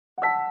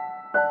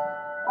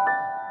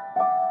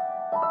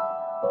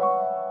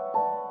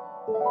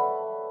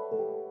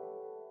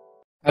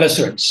Hello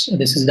students,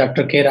 this is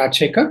Dr. K.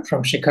 Rajashekhar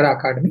from Shikara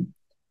Academy.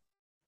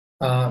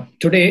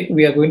 Today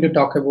we are going to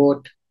talk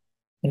about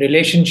in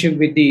relationship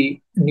with the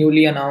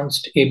newly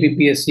announced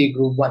APPSC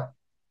Group 1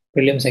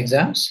 Prelims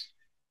exams.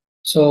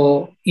 So,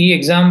 ఈ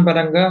exam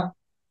పరంగా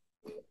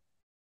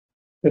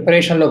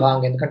ప్రిపరేషన్లో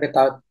భాగంగా ఎందుకంటే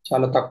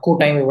చాలా తక్కువ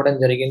time ఇవ్వడం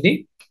జరిగింది.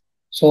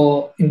 So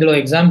ఇందులో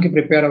ఎగ్జామ్కి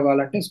ప్రిపేర్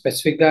అవ్వాలంటే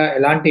స్పెసిఫిక్గా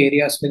ఎలాంటి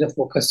ఏరియాస్ మీద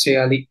ఫోకస్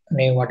చేయాలి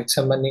అనే వాటికి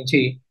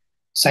సంబంధించి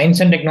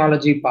సైన్స్ అండ్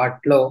టెక్నాలజీ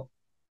పార్ట్లో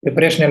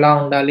ప్రిపరేషన్ ఎలా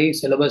ఉండాలి,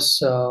 సిలబస్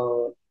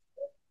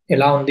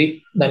ఎలా ఉంది,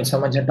 దానికి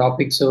సంబంధించిన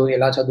టాపిక్స్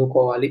ఎలా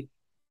చదువుకోవాలి,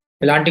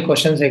 ఎలాంటి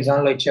క్వశ్చన్స్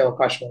ఎగ్జామ్లో ఇచ్చే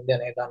అవకాశం ఉంది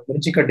అనే దాని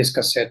గురించి ఇక్కడ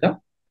డిస్కస్ చేద్దాం.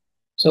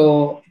 సో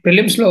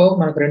ప్రిలిమ్స్లో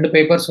మనకు రెండు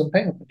పేపర్స్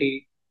ఉంటాయి. ఒకటి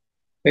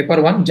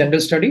paper 1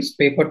 general studies,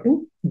 paper 2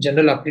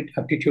 general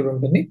aptitude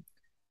ఉంటుంది.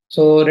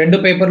 సో రెండు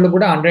పేపర్లు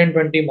కూడా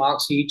 120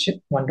 మార్క్స్ ఈచ్,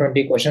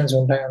 120 క్వశ్చన్స్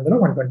ఉంటాయి. అందులో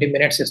 120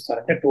 మినిట్స్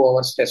ఇస్తారు, అంటే 2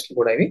 అవర్స్ టెస్ట్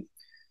కూడా ఇవి.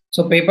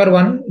 సో పేపర్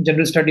 1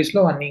 జనరల్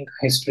స్టడీస్లో అన్ని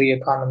హిస్టరీ,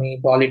 ఎకానమీ,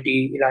 పాలిటీ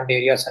ఇలాంటి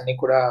ఏరియాస్ అన్ని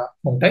కూడా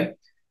ఉంటాయి.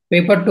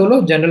 పేపర్ 2లో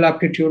జనరల్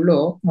ఆప్టిట్యూడ్లో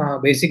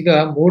బేసిక్గా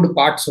 3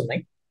 పార్ట్స్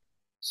ఉన్నాయి.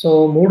 సో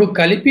 3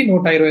 కలిపి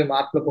 120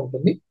 మార్కులకు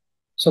ఉంటుంది.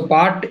 So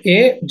part A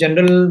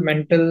general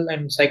mental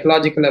and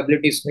psychological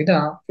abilities మీద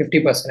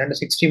 50%, అంటే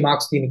 60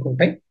 మార్క్స్ దీనికి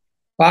ఉంటాయి.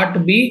 Part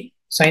B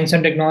science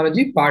and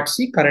technology, part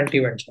C current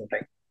events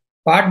ఉంటాయి.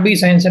 పార్ట్ బి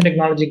సైన్స్ అండ్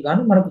టెక్నాలజీకి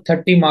గాను మనకు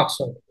 30 మార్క్స్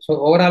ఉంటుంది. సో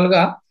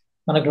ఓవరాల్గా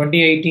మన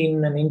 2018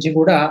 నుంచి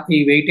కూడా ఈ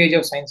weightage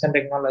of science and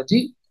technology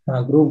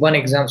group 1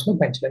 ఎగ్జామ్స్లో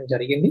పెంచడం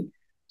జరిగింది.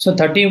 సో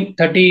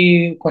 30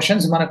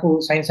 క్వశ్చన్స్ మనకు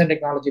సైన్స్ అండ్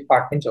టెక్నాలజీ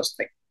పార్ట్ నుంచి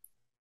వస్తాయి.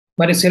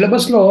 మరి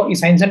సిలబస్లో ఈ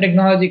సైన్స్ అండ్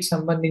టెక్నాలజీకి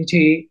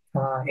సంబంధించి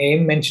ఏం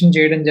మెన్షన్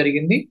చేయడం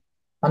జరిగింది,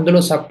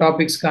 అందులో సబ్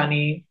టాపిక్స్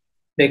కానీ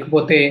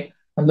లేకపోతే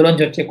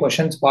అందులోంచి వచ్చే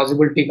క్వశ్చన్స్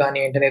పాసిబిలిటీ కానీ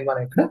ఏంటనేది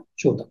మనం ఇక్కడ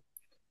చూద్దాం.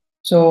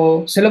 సో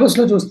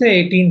సిలబస్లో చూస్తే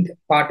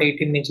పార్ట్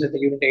 18 నుంచి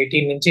లేదా యూనిట్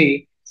 18 నుంచి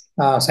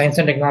సైన్స్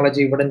అండ్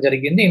టెక్నాలజీ ఇవ్వడం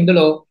జరిగింది.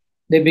 ఇందులో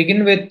they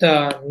begin with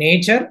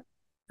nature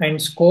and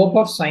scope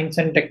of science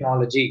and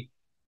technology.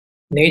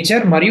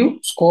 Nature మరియు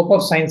scope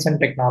of science and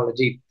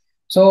technology.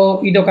 So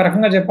ఇది ఒక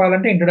రకంగా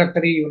చెప్పాలంటే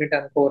ఇంట్రొడక్టరీ యూనిట్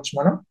అనుకోవచ్చు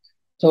మనం.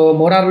 సో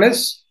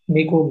మోరార్లెస్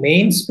మీకు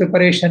మెయిన్స్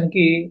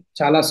ప్రిపరేషన్కి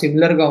చాలా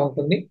సిమిలర్గా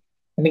ఉంటుంది,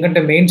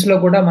 ఎందుకంటే మెయిన్స్లో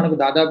కూడా మనకు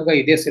దాదాపుగా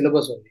ఇదే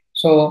సిలబస్ ఉంది.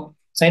 సో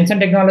సైన్స్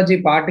అండ్ టెక్నాలజీ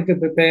పార్ట్కి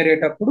ప్రిపేర్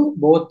అయ్యేటప్పుడు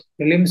బోత్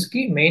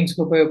ప్రిలిమ్స్కి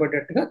మెయిన్స్కి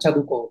ఉపయోగపడేట్టుగా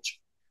చదువుకోవచ్చు.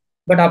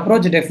 బట్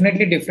అప్రోచ్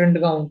డెఫినెట్లీ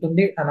డిఫరెంట్గా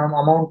ఉంటుంది,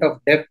 అమౌంట్ ఆఫ్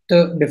డెప్త్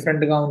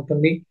డిఫరెంట్గా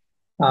ఉంటుంది.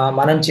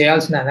 మనం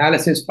చేయాల్సిన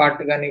అనాలిసిస్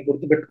పార్ట్ కానీ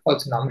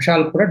గుర్తుపెట్టుకోవాల్సిన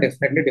అంశాలు కూడా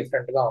డెఫినెట్లీ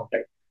డిఫరెంట్గా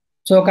ఉంటాయి.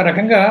 సో ఒక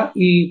రకంగా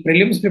ఈ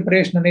ప్రిలిమ్స్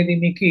ప్రిపరేషన్ అనేది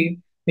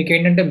మీకు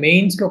ఏంటంటే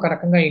మెయిన్స్కి ఒక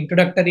రకంగా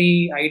ఇంట్రొడక్టరీ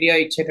ఐడియా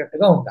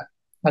ఇచ్చేటట్టుగా ఉండాలి,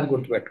 అది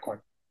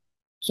గుర్తుపెట్టుకోండి.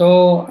 So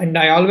and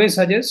I always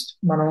suggest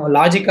మనం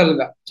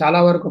లాజికల్గా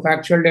చాలా వరకు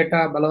ఫ్యాక్చువల్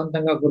డేటా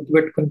బలవంతంగా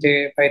గుర్తుపెట్టుకునే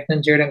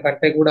ప్రయత్నం చేయడం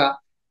కంటే కూడా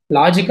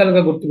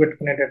లాజికల్గా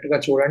గుర్తుపెట్టుకునేటట్టుగా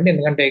చూడండి,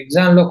 ఎందుకంటే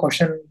ఎగ్జామ్లో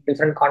క్వశ్చన్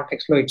డిఫరెంట్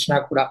కాంటెక్స్లో ఇచ్చినా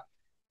కూడా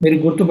మీరు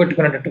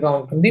గుర్తుపెట్టుకునేటట్టుగా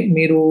ఉంటుంది.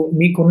 మీరు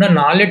మీకున్న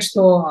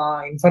నాలెడ్జ్తో ఆ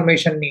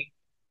ఇన్ఫర్మేషన్ని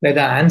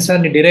లేదా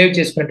ఆన్సర్ని డిరైవ్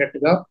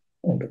చేసుకునేటట్టుగా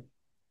ఉంటుంది.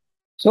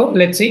 సో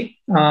లెట్స్ సి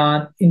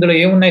ఇందులో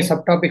ఏమున్నాయి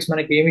సబ్ టాపిక్స్,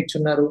 మనకి ఏమి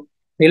ఇచ్చున్నారు.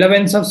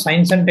 Relevance of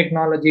science and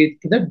technology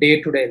to the day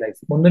to day life.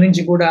 ముందు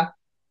నుంచి కూడా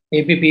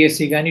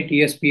ఏపీపీఎస్సీ కానీ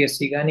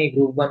టీఎస్పీఎస్సీ కానీ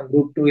group 1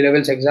 group 2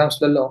 levels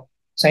ఎగ్జామ్స్లలో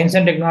science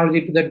and technology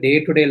to the day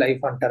to day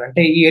life అంటారు.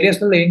 అంటే ఈ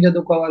ఏరియాస్లలో ఏం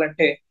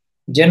చదువుకోవాలంటే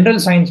జనరల్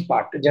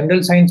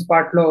సైన్స్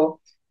పార్ట్లో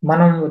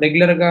మనం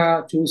రెగ్యులర్గా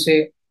చూసే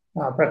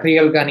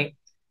ప్రక్రియలు కానీ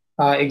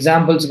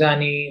ఎగ్జాంపుల్స్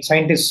కానీ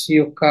సైంటిస్ట్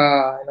యొక్క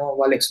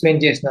వాళ్ళు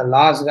ఎక్స్ప్లెయిన్ చేసిన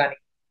లాస్ కానీ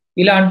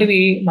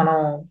ఇలాంటివి మనం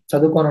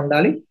చదువుకొని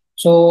ఉండాలి.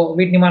 సో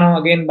వీటిని మనం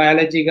అగైన్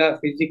బయాలజీగా,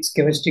 ఫిజిక్స్,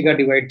 కెమిస్ట్రీగా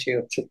డివైడ్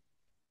చేయొచ్చు.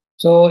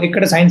 సో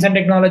ఇక్కడ సైన్స్ అండ్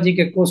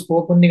టెక్నాలజీకి ఎక్కువ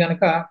స్కోప్ ఉంది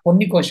కనుక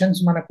కొన్ని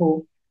క్వశ్చన్స్ మనకు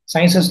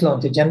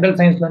సైన్సెస్లోంచి, జనరల్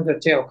సైన్స్లోంచి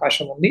వచ్చే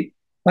అవకాశం ఉంది.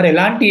 మరి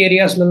ఎలాంటి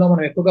ఏరియాస్లలో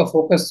మనం ఎక్కువగా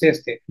ఫోకస్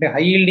చేస్తే, అంటే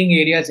హై ఈల్డింగ్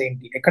ఏరియాస్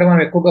ఏంటి, ఎక్కడ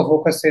మనం ఎక్కువగా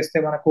ఫోకస్ చేస్తే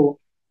మనకు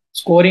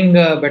స్కోరింగ్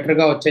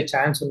బెటర్గా వచ్చే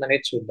ఛాన్స్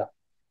ఉందనేది చూద్దాం.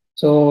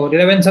 So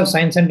relevance of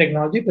science and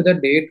technology to the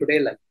day to day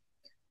life.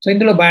 So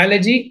ఇందులో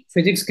బయాలజీ,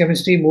 ఫిజిక్స్,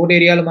 కెమిస్ట్రీ 3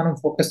 ఏరియాలు మనం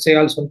ఫోకస్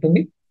చేయాల్సి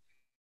ఉంటుంది.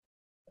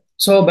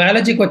 సో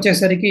బయాలజీకి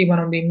వచ్చేసరికి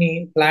మనం దీన్ని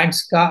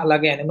ప్లాంట్స్గా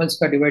అలాగే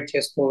అనిమల్స్గా డివైడ్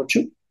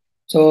చేసుకోవచ్చు.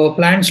 సో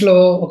ప్లాంట్స్లో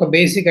ఒక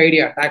బేసిక్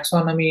ఐడియా,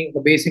 టాక్సానమీ ఒక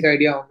బేసిక్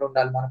ఐడియా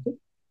ఉండాలి మనకు.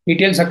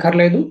 డీటెయిల్స్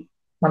అక్కర్లేదు,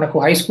 మనకు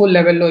హై స్కూల్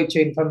లెవెల్లో ఇచ్చే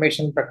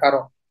ఇన్ఫర్మేషన్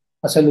ప్రకారం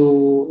అసలు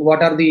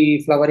what are the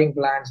flowering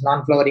plants,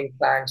 non flowering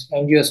plants,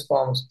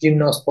 angiosperms,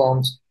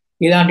 gymnosperms,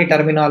 ఇలాంటి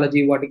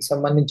టర్మినాలజీ, వాటికి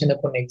సంబంధించిన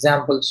కొన్ని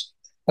ఎగ్జాంపుల్స్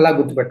అలా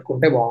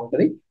గుర్తుపెట్టుకుంటే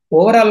బాగుంటుంది.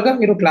 ఓవరాల్గా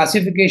మీరు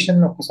క్లాసిఫికేషన్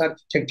ఒకసారి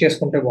చెక్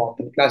చేసుకుంటే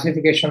బాగుంటుంది.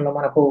 క్లాసిఫికేషన్లో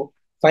మనకు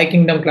 5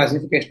 కింగ్డమ్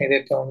క్లాసిఫికేషన్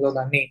ఏదైతే ఉందో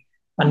దాన్ని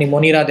అన్ని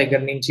మొనీరా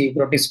దగ్గర నుంచి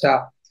ప్రొటిస్టా,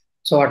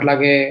 సో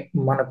అట్లాగే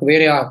మనకు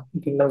వేరే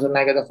కింగ్డమ్స్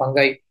ఉన్నాయి కదా,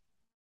 fungi,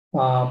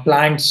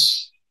 plants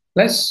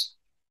plus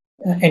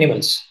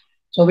animals.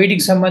 So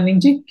వీటికి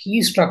సంబంధించి కీ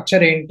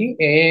స్ట్రక్చర్ ఏంటి,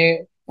 ఏ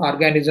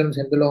ఆర్గానిజమ్స్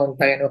ఎందులో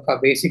ఉంటాయని ఒక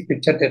బేసిక్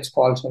పిక్చర్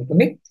తెచ్చుకోవాల్సి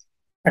ఉంటుంది.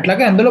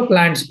 అట్లాగే అందులో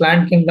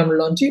ప్లాంట్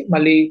కింగ్డమ్లోంచి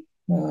మళ్ళీ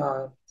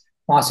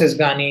మాసెస్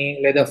కానీ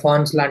లేదా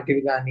ఫర్న్స్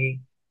లాంటివి కానీ,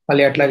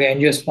 మళ్ళీ అట్లాగే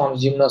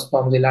యాంజియోస్పర్మ్స్,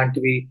 జిమ్నోస్పర్మ్స్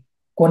ఇలాంటివి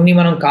కొన్ని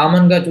మనం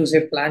కామన్ గా చూసే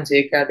ప్లాంట్స్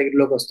ఏ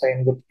కేటగిరీలోకి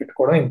వస్తాయని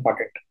గుర్తుపెట్టుకోవడం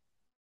ఇంపార్టెంట్.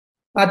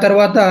 ఆ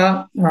తర్వాత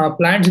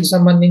ప్లాంట్స్ కి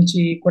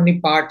సంబంధించి కొన్ని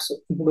పార్ట్స్,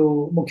 ఇప్పుడు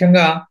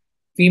ముఖ్యంగా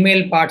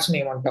ఫీమేల్ పార్ట్స్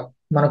ఏమంటాం,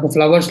 మనకు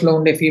ఫ్లవర్స్ లో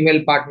ఉండే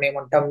ఫీమేల్ పార్ట్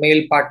ఏమంటాం,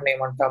 మేల్ పార్ట్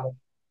ఏమంటాము,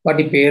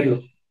 వాటి పేర్లు,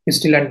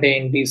 పిస్టిల్ అంటే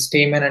ఏంటి,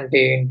 స్టేమెన్ అంటే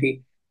ఏంటి,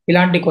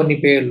 ఇలాంటి కొన్ని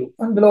పేర్లు.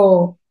 అందులో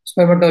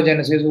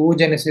స్పెర్మటోజెనసిస్,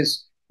 ఊజెనసిస్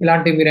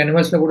ఇలాంటివి మీరు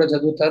అనిమల్స్ లో కూడా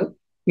చదువుతారు.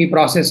 ఈ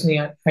ప్రాసెస్ ని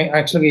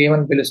యాక్చువల్గా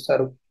ఏమని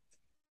పిలుస్తారు.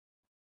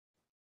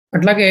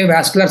 అట్లాగే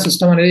వాస్కులర్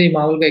సిస్టమ్ అనేది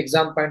మామూలుగా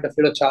ఎగ్జామ్ పాయింట్ ఆఫ్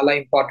వ్యూలో చాలా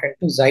ఇంపార్టెంట్.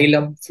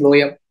 జైలం,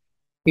 ఫ్లోయం,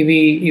 ఇవి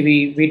ఇవి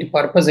వీటి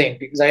పర్పస్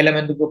ఏంటి, జైలం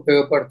ఎందుకు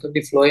ఉపయోగపడుతుంది,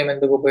 ఫ్లోయం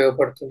ఎందుకు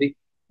ఉపయోగపడుతుంది,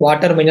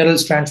 వాటర్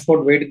మినరల్స్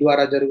ట్రాన్స్పోర్ట్ వేటి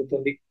ద్వారా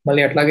జరుగుతుంది,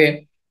 మళ్ళీ అట్లాగే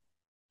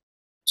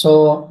సో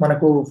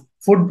మనకు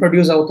ఫుడ్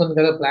ప్రొడ్యూస్ అవుతుంది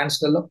కదా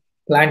ప్లాంట్స్లలో,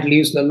 ప్లాంట్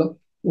లీవ్స్లలో,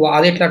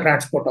 అది ఎట్లా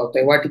ట్రాన్స్పోర్ట్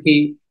అవుతాయి, వాటికి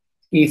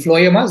ఈ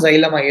ఫ్లోయమా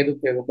జైలమా ఏది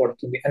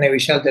ఉపయోగపడుతుంది అనే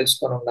విషయాలు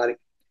తెలుసుకొని ఉండాలి.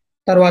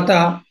 తర్వాత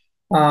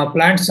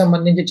ప్లాంట్స్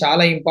సంబంధించి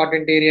చాలా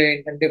ఇంపార్టెంట్ ఏరియా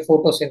ఏంటంటే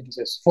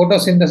ఫోటోసింథసిస్.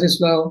 ఫోటోసింథసిస్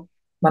లో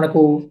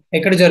మనకు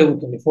ఎక్కడ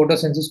జరుగుతుంది,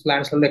 ఫోటోసింథసిస్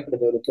ప్లాంట్స్లలో ఎక్కడ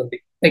జరుగుతుంది,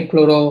 లైక్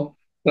క్లోరో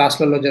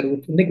ప్లాస్ట్లలో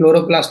జరుగుతుంది.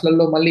 క్లోరో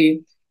ప్లాస్ట్లలో మళ్ళీ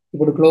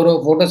ఇప్పుడు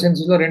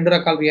ఫోటోసింథసిస్ లో రెండు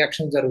రకాల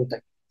రియాక్షన్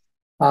జరుగుతాయి.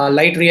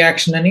 లైట్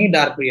రియాక్షన్ అని,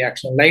 డార్క్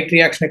రియాక్షన్. లైట్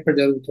రియాక్షన్ ఎక్కడ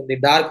జరుగుతుంది,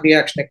 డార్క్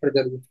రియాక్షన్ ఎక్కడ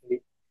జరుగుతుంది,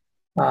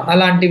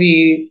 అలాంటివి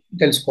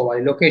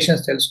తెలుసుకోవాలి,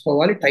 లొకేషన్స్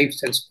తెలుసుకోవాలి, టైప్స్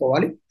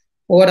తెలుసుకోవాలి,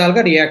 ఓవరాల్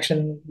గా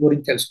రియాక్షన్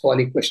గురించి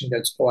తెలుసుకోవాలి, ఈక్వేషన్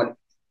తెలుసుకోవాలి.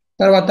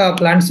 తర్వాత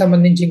ప్లాంట్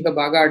సంబంధించి ఇంకా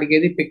బాగా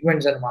అడిగేది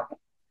పిగ్మెంట్స్ అనమాట.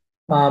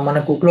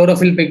 మనకు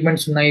క్లోరోఫిల్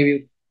పిగ్మెంట్స్ ఉన్నాయి, ఇవి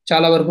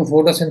చాలా వరకు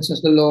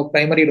ఫోటోసిన్థసిస్ లో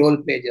ప్రైమరీ రోల్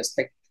ప్లే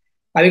చేస్తాయి.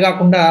 అవి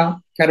కాకుండా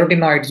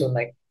కెరోటినాయిడ్స్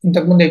ఉన్నాయి.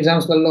 ఇంతకుముందు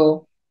ఎగ్జామ్స్ లలో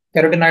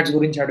కెరోటినాయిడ్స్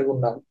గురించి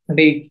అడుగున్నారు,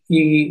 అంటే ఈ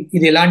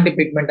ఇది ఎలాంటి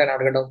పిగ్మెంట్ అని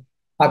అడగడం,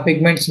 ఆ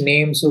పిగ్మెంట్స్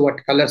నేమ్స్,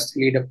 వాటి కలర్స్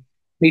తెలియడం,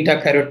 beta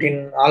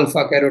carotene,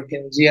 alpha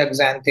keratin,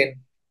 zeaxanthin,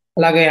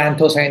 అలాగే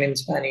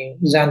యాంథోసైనిన్స్ కానీ,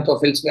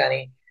 జాంథోఫిల్స్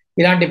కానీ,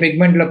 ఇలాంటి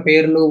పిగ్మెంట్ల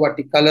పేర్లు,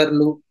 వాటి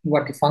కలర్లు,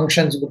 వాటి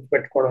ఫంక్షన్స్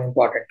గుర్తుపెట్టుకోవడం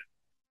ఇంపార్టెంట్.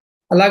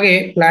 అలాగే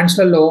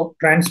ప్లాంట్స్లలో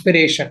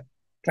ట్రాన్స్పిరేషన్,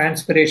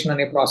 ట్రాన్స్పిరేషన్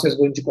అనే ప్రాసెస్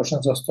గురించి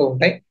క్వశ్చన్స్ వస్తూ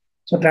ఉంటాయి.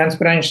 సో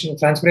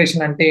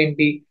ట్రాన్స్పిరేషన్ అంటే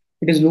ఏంటి,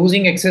 it is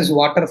losing excess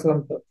water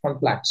from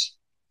plants.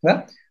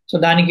 So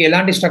దానికి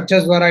ఎలాంటి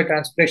స్ట్రక్చర్స్ ద్వారా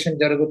ట్రాన్స్పిరేషన్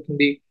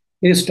జరుగుతుంది,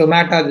 ఇది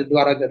స్టొమాటా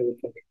ద్వారా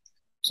జరుగుతుంది.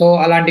 సో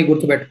అలాంటి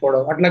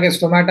గుర్తుపెట్టుకోవడం. అట్లాగే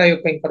స్టొమాటా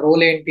యొక్క ఇంకా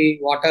రోల్ ఏంటి,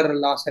 వాటర్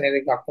లాస్ అనేది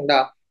కాకుండా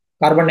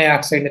కార్బన్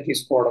డైఆక్సైడ్ ని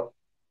తీసుకోవడం.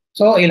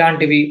 సో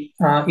ఇలాంటివి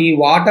ఈ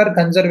వాటర్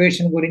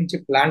కన్జర్వేషన్ గురించి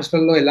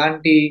ప్లాంట్స్లలో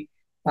ఎలాంటి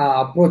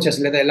అప్రోచెస్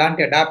లేదా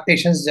ఎలాంటి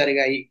అడాప్టేషన్స్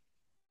జరిగాయి.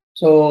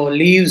 So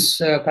leaves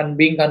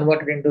being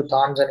converted into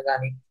thorns అని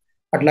కానీ,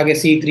 అట్లాగే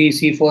C3,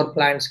 C4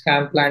 plants,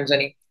 camp plants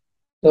అని.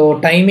 So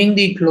timing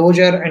the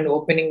closer and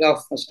opening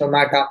of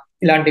stomata,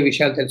 ఇలాంటి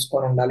విషయాలు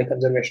తెలుసుకొని ఉండాలి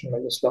కన్జర్వేషన్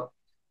మెజర్స్ లో.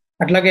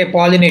 అట్లాగే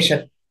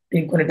పాలినేషన్,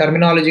 కొన్ని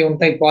టర్మినాలజీ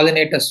ఉంటాయి.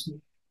 పాలినేటర్స్,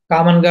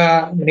 కామన్ గా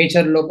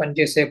నేచర్ లో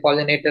పనిచేసే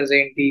పాలినేటర్స్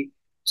ఏంటి,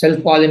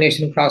 సెల్ఫ్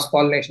పాలినేషన్, క్రాస్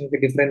పాలినేషన్ కి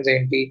డిఫరెన్స్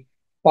ఏంటి,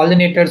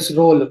 పాలినేటర్స్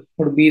రోల్,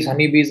 ఇప్పుడు బీస్,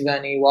 హనీ బీస్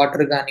కానీ,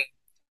 వాటర్ కానీ,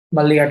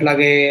 మళ్ళీ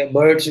అట్లాగే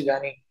బర్డ్స్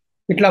కానీ,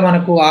 ఇట్లా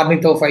మనకు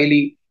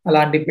ఆర్నిథోఫైలీ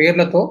అలాంటి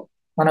పేర్లతో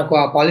మనకు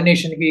ఆ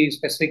పాలినేషన్ కి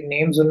స్పెసిఫిక్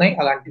నేమ్స్ ఉన్నాయి.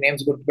 అలాంటి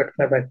నేమ్స్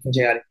గుర్తుపెట్టుకునే ప్రయత్నం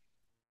చేయాలి.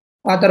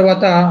 ఆ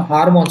తర్వాత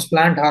హార్మోన్స్,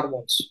 ప్లాంట్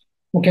హార్మోన్స్,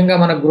 ముఖ్యంగా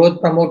మన growth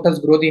promoters,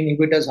 growth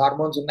inhibitors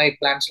hormones ఉన్నాయి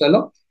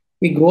ప్లాంట్స్లలో.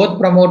 ఈ గ్రోత్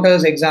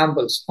ప్రమోటర్స్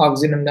ఎగ్జాంపుల్స్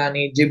ఆక్సిన్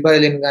కానీ,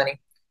 జిబ్బరెలిన్ కానీ,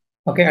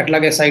 ఓకే,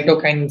 అట్లాగే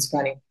సైటోకైన్స్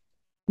కానీ.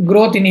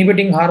 గ్రోత్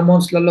ఇన్హిబిటింగ్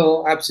హార్మోన్స్లలో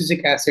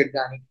అబ్సిసిక్ యాసిడ్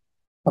కానీ,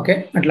 ఓకే,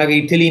 అట్లాగే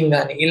ఇథిలీన్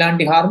కానీ,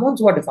 ఇలాంటి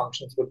హార్మోన్స్ వాటి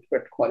ఫంక్షన్స్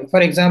గుర్తుపెట్టుకోవాలి.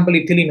 ఫర్ ఎగ్జాంపుల్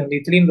ఇథిలీన్ ఉంది,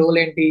 ఇథిలీన్ రోల్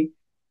ఏంటి,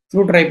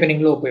 ఫ్రూట్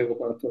రైపెనింగ్ లో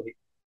ఉపయోగపడుతుంది.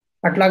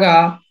 అట్లాగా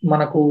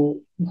మనకు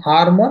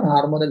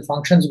హార్మోనల్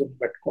ఫంక్షన్స్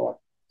గుర్తుపెట్టుకోవాలి.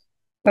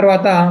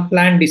 తర్వాత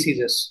ప్లాంట్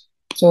డిసీజెస్.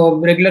 సో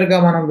రెగ్యులర్ గా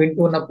మనం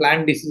వింటూ ఉన్న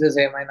ప్లాంట్ డిసీజెస్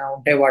ఏమైనా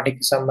ఉంటే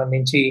వాటికి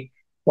సంబంధించి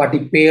వాటి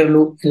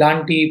పేర్లు,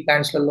 ఇలాంటి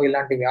ప్లాంట్స్లలో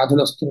ఇలాంటి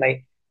వ్యాధులు వస్తున్నాయి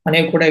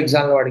అనేవి కూడా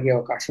ఎగ్జామ్ లో అడిగే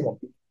అవకాశం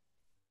ఉంది.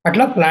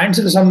 అట్లా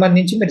ప్లాంట్స్ కి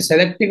సంబంధించి మీరు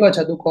సెలెక్టివ్ గా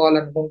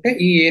చదువుకోవాలనుకుంటే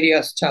ఈ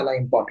ఏరియాస్ చాలా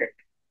important.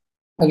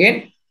 Again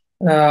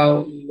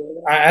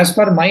as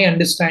per my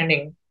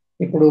understanding,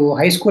 ఇప్పుడు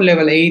high school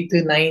level 8th,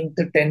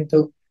 9th, 10th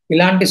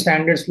ఇలాంటి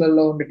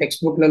స్టాండర్డ్స్లలో ఉండే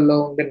టెక్స్ట్ బుక్లలో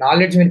ఉండే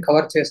నాలెడ్జ్ మీరు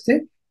కవర్ చేస్తే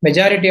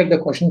majority of the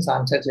questions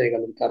answer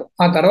చేయగలుగుతారు.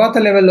 ఆ తర్వాత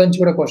లెవెల్ నుంచి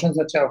కూడా క్వశ్చన్స్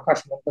వచ్చే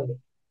అవకాశం ఉంటుంది,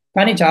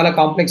 కానీ చాలా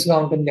కాంప్లెక్స్ గా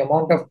ఉంటుంది.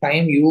 Amount of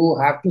time you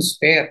have to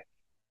spare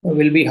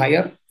will be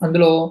higher.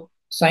 అందులో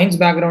సైన్స్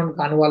బ్యాక్గ్రౌండ్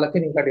కాని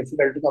వాళ్ళకి ఇంకా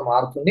డిఫికల్ట్ గా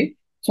మారుతుంది.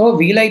 సో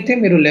వీలైతే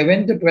మీరు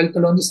 11th, 12th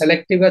లోంచి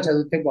సెలెక్టివ్ గా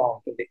చదివితే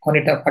బాగుంటుంది.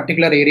 కొన్ని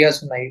పర్టికులర్ ఏరియాస్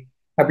ఉన్నాయి,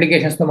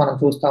 అప్లికేషన్స్ లో మనం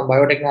చూస్తాం,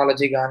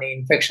 బయోటెక్నాలజీ కానీ,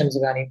 ఇన్ఫెక్షన్స్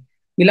కానీ,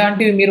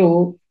 ఇలాంటివి మీరు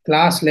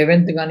క్లాస్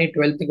 11th కానీ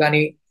 12th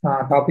కానీ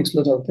టాపిక్స్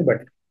లో చదివితే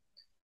బెటర్.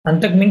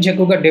 అంతకు మించి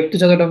ఎక్కువగా డెప్త్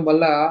చదవడం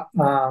వల్ల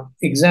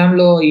ఎగ్జామ్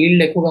లో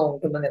ఈల్డ్ ఎక్కువగా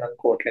ఉంటుందని నేను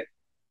అనుకోవట్లేదు.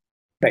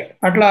 రైట్,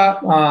 అట్లా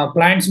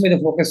ప్లాంట్స్ మీద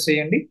ఫోకస్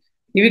చేయండి.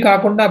 ఇవి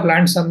కాకుండా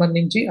ప్లాంట్స్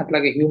సంబంధించి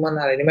అట్లాగే హ్యూమన్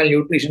అనిమల్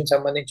న్యూట్రిషన్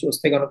సంబంధించి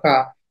చూస్తే కనుక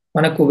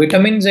మనకు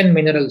విటమిన్స్ అండ్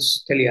మినరల్స్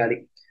తెలియాలి.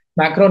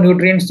 మైక్రో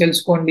న్యూట్రియంట్స్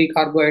తెలుసుకోండి,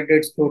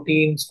 కార్బోహైడ్రేట్స్,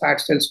 ప్రోటీన్స్,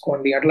 ఫ్యాట్స్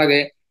తెలుసుకోండి.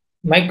 అట్లాగే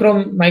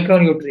మైక్రో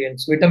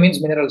న్యూట్రియంట్స్, విటమిన్స్,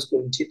 మినరల్స్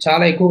గురించి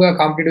చాలా ఎక్కువగా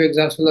కాంపిటేటివ్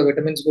ఎగ్జామ్స్ లో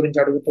విటమిన్స్ గురించి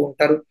అడుగుతూ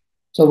ఉంటారు.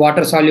 సో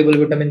వాటర్ సాల్యుబుల్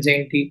విటమిన్స్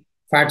ఏంటి,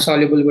 ఫ్యాట్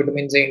సాల్యుబుల్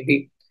విటమిన్స్ ఏంటి,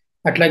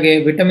 అట్లాగే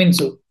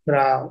vitamins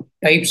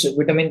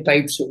vitamin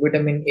types,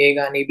 vitamin A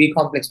కానీ, B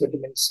complex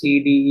vitamin C,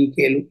 DE,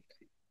 కేలు,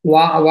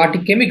 వాటి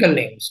కెమికల్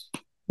నేమ్స్.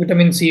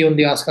 విటమిన్ సి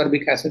ఉంది,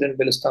 ఆస్కార్బిక్ యాసిడ్ అని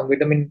పిలుస్తాం,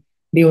 విటమిన్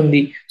డి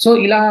ఉంది. సో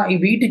ఇలా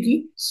వీటికి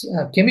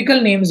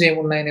కెమికల్ నేమ్స్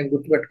ఏమున్నాయనేది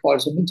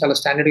గుర్తుపెట్టుకోవాల్సి ఉంది. చాలా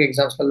స్టాండర్డ్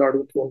ఎగ్జామ్స్ లో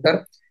అడుగుతూ ఉంటారు.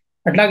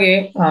 అట్లాగే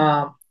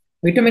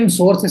విటమిన్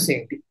సోర్సెస్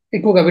ఏంటి,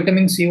 ఎక్కువగా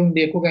విటమిన్ సి ఉంది,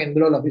 ఎక్కువగా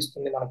ఎందులో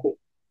లభిస్తుంది మనకు.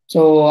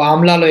 సో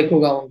ఆమ్లాలో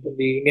ఎక్కువగా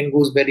ఉంటుంది, ఇండియన్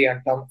గూస్బెర్రీ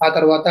అంటాం. ఆ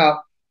తర్వాత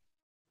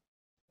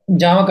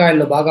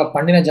జామకాయల్లో, బాగా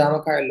పండిన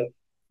జామకాయల్లో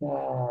ఆ,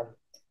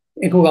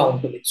 ఎక్కువగా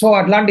ఉంటుంది. సో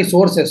అట్లాంటి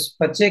సోర్సెస్,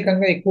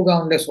 ప్రత్యేకంగా ఎక్కువగా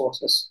ఉండే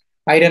సోర్సెస్.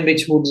 ఐరన్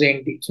రిచ్ ఫుడ్స్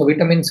ఏంటి, సో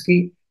విటమిన్స్ కి,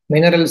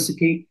 మినరల్స్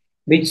కి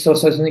రిచ్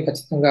సోర్సెస్ ని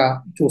ఖచ్చితంగా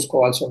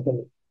చూసుకోవాల్సి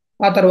ఉంటుంది.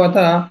 ఆ తర్వాత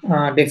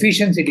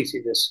డెఫిషియన్సీ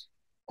డిసీజెస్,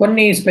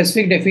 కొన్ని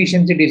స్పెసిఫిక్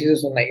డెఫిషియన్సీ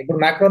డిసీజెస్ ఉన్నాయి. ఇప్పుడు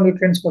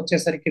మ్యాక్రోన్యూట్రియన్స్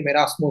వచ్చేసరికి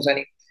మెరాస్మూస్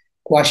అని,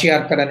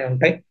 క్వాషియార్కర్ అని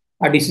ఉంటాయి.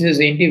 ఆ డిసీజెస్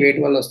ఏంటి, వేటి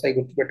వల్ల వస్తాయి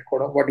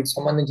గుర్తుపెట్టుకోవడం, వాటికి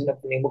సంబంధించిన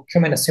కొన్ని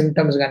ముఖ్యమైన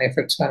సిమ్టమ్స్ కానీ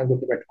ఎఫెక్ట్స్ కానీ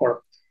గుర్తుపెట్టుకోవడం.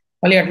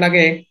 మళ్ళీ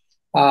అట్లాగే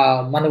ఆ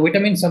మన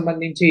విటమిన్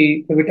సంబంధించి,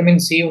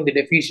 విటమిన్ సి ఉంది,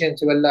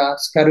 డెఫిషియన్సీ వల్ల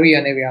స్కర్వీ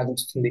అనే వ్యాధి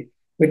వస్తుంది.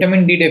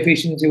 విటమిన్ డి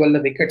డెఫిషియన్సీ వల్ల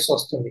రికెట్స్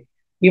వస్తుంది.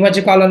 ఈ మధ్య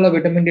కాలంలో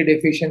విటమిన్ డి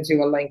డెఫిషియన్సీ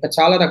వల్ల ఇంకా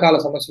చాలా రకాల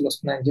సమస్యలు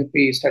వస్తున్నాయని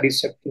చెప్పి స్టడీస్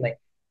చెప్తున్నాయి.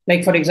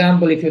 Like for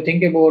example, if you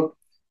think about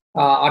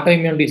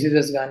autoimmune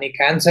diseases కానీ,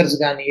 క్యాన్సర్స్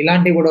కానీ,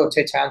 ఇలాంటివి కూడా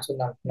వచ్చే ఛాన్స్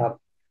ఉంది అంటున్నారు.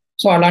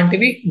 సో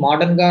అలాంటివి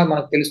మోడర్న్ గా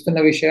మనకు తెలుస్తున్న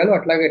విషయాలు,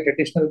 అట్లాగే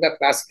ట్రెడిషనల్ గా,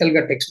 క్లాసికల్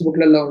గా టెక్స్ట్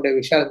బుక్లలో ఉండే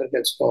విషయాలు మీరు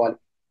తెలుసుకోవాలి.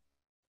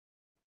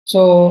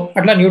 సో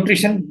అట్లా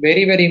nutrition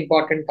very very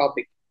important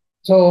topic.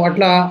 So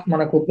అట్లా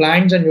మనకు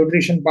ప్లాంట్స్ అండ్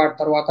న్యూట్రిషన్ పార్ట్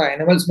తర్వాత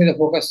యానిమల్స్ మీద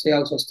ఫోకస్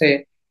చేయాల్సి వస్తే,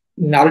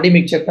 నేను ఆల్రెడీ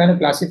మీకు చెప్పాను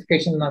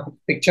క్లాసిఫికేషన్, నాకు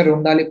పిక్చర్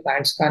ఉండాలి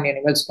ప్లాంట్స్ కానీ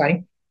యానిమల్స్ కానీ.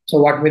 సో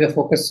వాటి మీద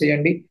ఫోకస్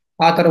చేయండి.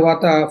 ఆ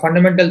తర్వాత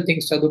ఫండమెంటల్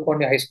థింగ్స్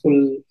చదువుకోండి. High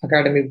school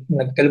academy,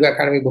 Telugu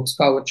academy books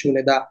కావచ్చు,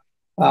 లేదా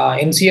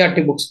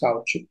ఎన్సీఆర్టీ బుక్స్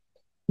కావచ్చు.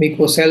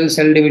 మీకు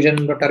సెల్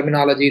డివిజన్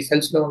టర్మినాలజీ,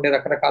 సెల్స్ లో ఉండే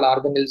రకరకాల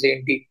ఆర్గనిల్స్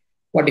ఏంటి,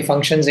 వాటి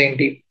ఫంక్షన్స్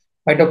ఏంటి,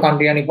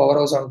 మైటోకాండ్రియాని పవర్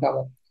హౌస్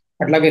అంటాము,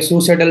 అట్లాగే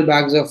సూసైడల్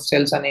బ్యాగ్స్ ఆఫ్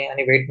సెల్స్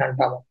అని వేటిని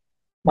అంటాము.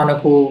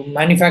 మనకు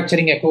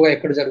మ్యానుఫ్యాక్చరింగ్ ఎక్కువగా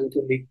ఎక్కడ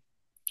జరుగుతుంది,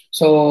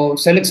 సో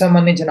సెల్ కి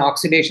సంబంధించిన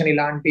ఆక్సిడేషన్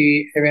ఇలాంటి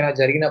ఏవైనా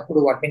జరిగినప్పుడు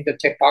వాటి నుంచి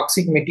వచ్చే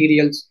టాక్సిక్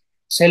మెటీరియల్స్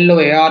సెల్లో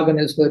ఏ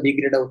ఆర్గనిల్స్ లో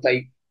డిగ్రేడ్ అవుతాయి,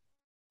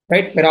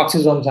 రైట్,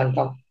 పెరాక్సిజోమ్స్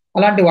అంటాం.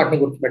 అలాంటి వాటిని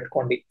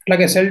గుర్తుపెట్టుకోండి.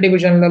 అట్లాగే సెల్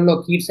డివిజన్లలో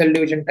కీ సెల్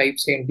డివిజన్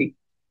టైప్స్ ఏంటి,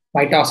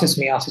 మైటాసిస్,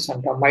 మియాసిస్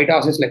అంటాం.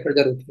 మైటాసిస్ ఎక్కడ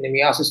జరుగుతుంది,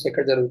 మియాసిస్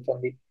ఎక్కడ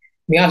జరుగుతుంది,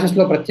 మియాసిస్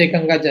లో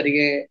ప్రత్యేకంగా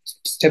జరిగే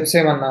స్టెప్స్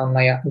ఏమన్నా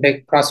ఉన్నాయా, అంటే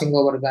క్రాసింగ్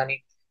ఓవర్ కానీ,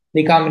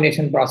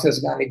 రికాంబినేషన్ ప్రాసెస్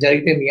కానీ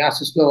జరిగితే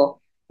మియాసిస్ లో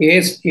ఏ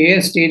ఏ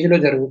స్టేజ్ లో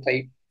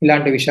జరుగుతాయి,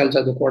 ఇలాంటి విషయాలు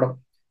చదువుకోవడం.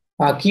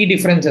 Key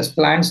differences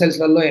plant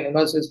సెల్స్లలో,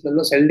 Animal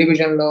సెల్స్లలో cell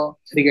division లో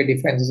జరిగే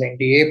డిఫరెన్సెస్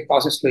ఏంటి, ఏ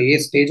ప్రాసెస్ లో ఏ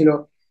స్టేజ్ లో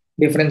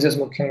డిఫరెన్సెస్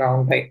ముఖ్యంగా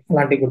ఉంటాయి,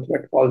 అలాంటివి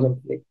గుర్తుపెట్టుకోవాల్సి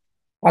ఉంటుంది.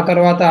 ఆ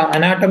తర్వాత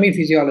anatomy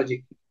physiology.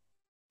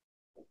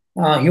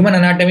 Human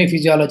anatomy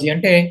physiology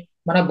అంటే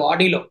మన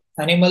బాడీలో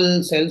అనిమల్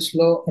సెల్స్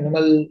లో,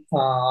 అనిమల్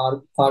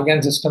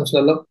ఆర్గాన్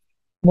సిస్టమ్స్లలో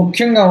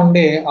ముఖ్యంగా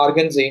ఉండే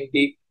ఆర్గన్స్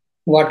ఏంటి,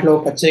 వాటిలో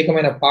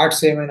ప్రత్యేకమైన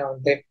పార్ట్స్ ఏమైనా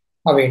ఉంటే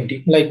అవేంటి.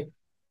 లైక్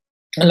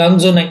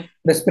లంగ్స్ ఉన్నాయి,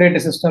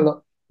 రెస్పిరేటరీ సిస్టమ్ లో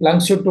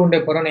లంగ్స్ చుట్టూ ఉండే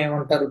పొరను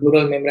ఏమంటారు,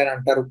 ప్లూరల్ మెంబ్రేన్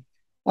అంటారు.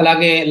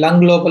 అలాగే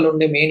లంగ్ లోపల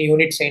ఉండే మెయిన్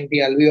యూనిట్స్ ఏంటి,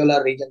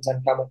 అల్వియోలార్ రీజన్స్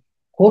అంటాము.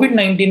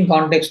 కోవిడ్-19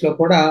 కాంటెక్స్ట్ లో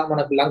కూడా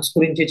మనకు లంగ్స్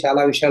గురించి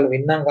చాలా విషయాలు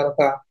విన్నాం కనుక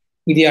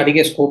ఇది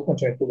అడిగే స్కోప్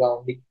కొంచెం ఎక్కువగా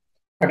ఉంది.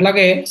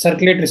 అట్లాగే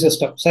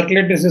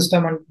సర్క్యులేటరీ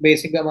సిస్టమ్ అంటే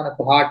బేసిక్ గా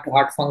మనకు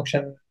heart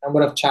function,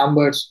 number of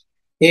chambers,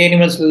 A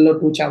animals లలో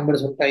 2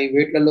 ఛాంబర్స్ ఉంటాయి,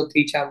 వేట్లలో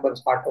 3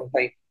 ఛాంబర్స్ హార్ట్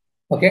ఉంటాయి.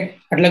 ఓకే,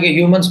 అట్లాగే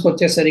హ్యూమన్స్ కి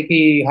వచ్చేసరికి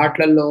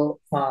హార్ట్లలో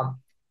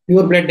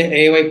ప్యూర్ బ్లడ్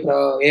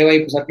ఏ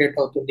వైపు సర్క్యులేట్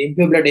అవుతుంది,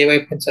 ఇంప్యూర్ బ్లడ్ ఏ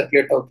వైపు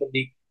సర్క్యులేట్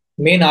అవుతుంది,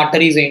 మెయిన్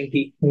ఆర్టరీస్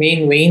ఏంటి,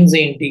 మెయిన్ వెయిన్స్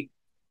ఏంటి.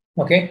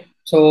 ఓకే,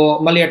 సో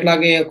మళ్ళీ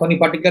అట్లాగే కొన్ని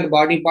పర్టికులర్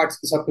బాడీ పార్ట్స్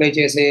కి సప్లై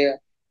చేసే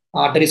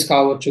ఆర్టరీస్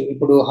కావచ్చు.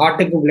 ఇప్పుడు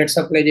హార్ట్ కి బ్లడ్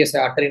సప్లై చేసే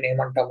ఆర్టరీని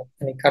ఏమంటాము,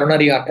 అని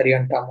కరోనరీ ఆర్టరీ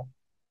అంటాము.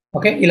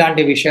 ఓకే,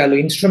 ఇలాంటి విషయాలు,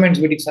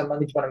 ఇన్స్ట్రుమెంట్స్, వీటికి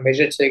సంబంధించి మనం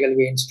మెజర్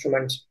చేయగలిగే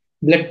ఇన్స్ట్రుమెంట్స్,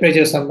 బ్లడ్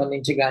ప్రెషర్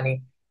సంబంధించి కానీ,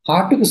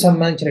 హార్ట్ కు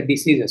సంబంధించిన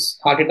డిసీజెస్,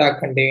 హార్ట్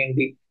అటాక్ అంటే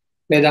ఏంటి,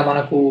 లేదా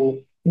మనకు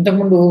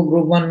ఇంతకుముందు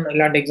గ్రూప్ 1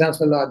 ఇలాంటి ఎగ్జామ్స్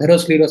లో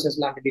అథెరోస్క్లీరోసిస్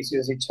లాంటి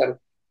డిసీజెస్ ఇచ్చారు.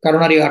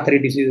 కరోనరీ ఆర్టరీ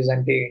డిసీజెస్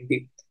అంటే ఏంటి,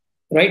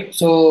 రైట్.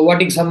 సో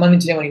వాటికి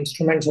సంబంధించిన ఏమైనా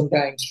ఇన్స్ట్రుమెంట్స్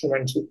ఉంటాయి, ఆ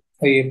ఇన్స్ట్రుమెంట్స్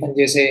అవి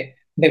పనిచేసే,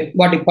 అంటే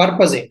వాటి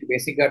పర్పస్ ఏంటి,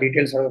 బేసిక్ గా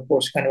డీటెయిల్స్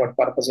పోస్ట్ కానీ వాటి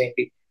పర్పస్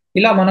ఏంటి.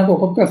 ఇలా మనకు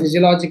ఒక్కొక్క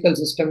ఫిజియలాజికల్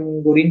సిస్టమ్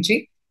గురించి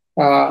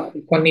ఆ,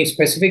 కొన్ని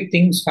స్పెసిఫిక్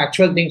థింగ్స్,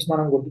 ఫ్యాక్చువల్ థింగ్స్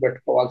మనం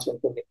గుర్తుపెట్టుకోవాల్సి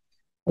ఉంటుంది.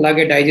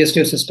 అలాగే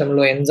డైజెస్టివ్ సిస్టమ్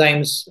లో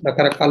ఎంజైమ్స్,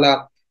 రకరకాల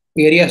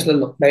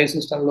ఏరియాస్లలో డైజెస్ట్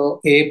సిస్టమ్ లో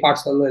ఏ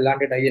పార్ట్స్ లలో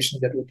ఎలాంటి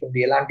డైజెషన్ జరుగుతుంది,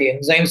 ఎలాంటి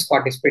ఎంజైమ్స్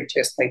పార్టిసిపేట్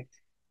చేస్తాయి.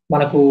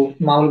 మనకు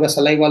మామూలుగా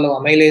సలైవాలో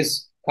అమైలేజ్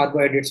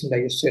కార్బోహైడ్రేట్స్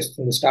డైజెస్ట్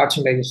చేస్తుంది, స్టార్చ్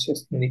డైజెస్ట్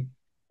చేస్తుంది.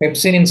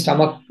 Pepsin in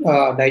stomach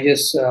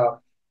digest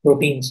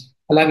proteins.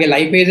 అలాగే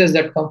లైపేజెస్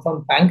దట్ కమ్ ఫ్రమ్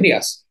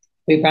ప్యాంక్రియాస్,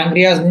 ఈ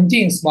ప్యాంక్రియాస్ నుంచి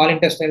స్మాల్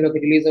ఇంటెస్టైన్ లోకి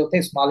రిలీజ్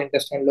అవుతాయి. స్మాల్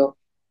ఇంటెస్టైన్ లో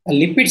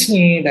లిపిడ్స్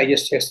ని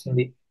డైజెస్ట్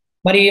చేస్తుంది.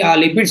 మరి ఆ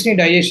లిపిడ్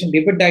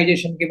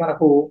డైజెషన్ కి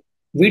మనకు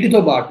వీటితో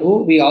పాటు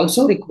we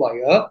also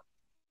require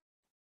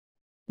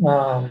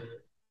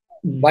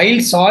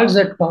bile salts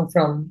that come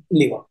from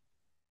liver,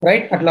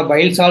 right. అట్లా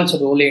బైల్ సాల్ట్స్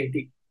రోల్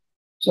ఏంటి,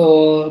 సో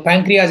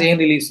ప్యాంక్రియాస్ ఏం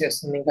రిలీజ్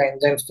చేస్తుంది, ఇంకా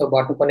ఎంజైమ్స్ తో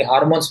పాటు కొన్ని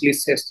హార్మోన్స్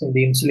రిలీజ్ చేస్తుంది,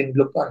 ఇన్సులిన్,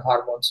 గ్లూకాన్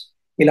హార్మోన్స్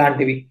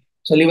ఇలాంటివి.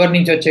 సో లివర్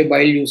నుంచి వచ్చే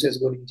బైల్ జ్యూసెస్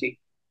గురించి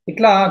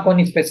ఇట్లా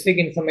కొన్ని స్పెసిఫిక్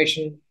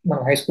ఇన్ఫర్మేషన్ మన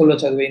హై స్కూల్లో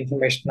చదివే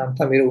ఇన్ఫర్మేషన్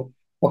అంతా మీరు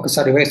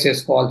ఒకసారి రివైజ్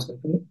చేసుకోవాల్సి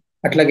ఉంటుంది.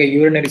 అట్లాగే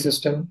యూరినరీ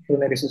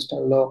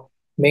సిస్టంలో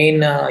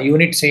మెయిన్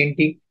యూనిట్స్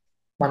ఏంటి,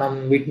 మనం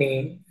వీటిని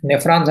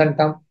నెఫ్రాన్స్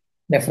అంటాం.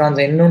 నెఫ్రాన్స్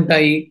ఎన్ని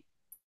ఉంటాయి,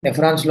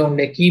 నెఫ్రాన్స్ లో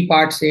ఉండే కీ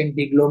పార్ట్స్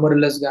ఏంటి,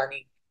 గ్లోమరులస్ కానీ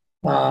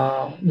ఆ,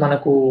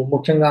 మనకు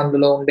ముఖ్యంగా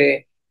అందులో ఉండే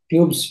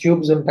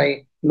ట్యూబ్స్ ఉంటాయి.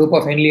 లూప్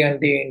ఆఫ్ హెన్లీ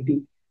అంటే ఏంటి,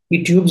 ఈ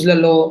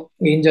ట్యూబ్స్లలో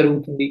ఏం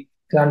జరుగుతుంది,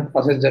 ఎలాంటి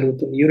ప్రాసెస్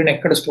జరుగుతుంది, యూరిన్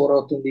ఎక్కడ స్టోర్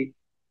అవుతుంది,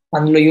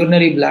 అందులో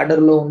యూరినరీ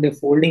బ్లాడర్ లో ఉండే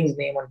ఫోల్డింగ్స్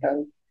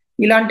ఏమంటారు,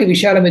 ఇలాంటి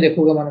విషయాల మీద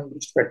ఎక్కువగా మనం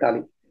దృష్టి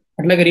పెట్టాలి.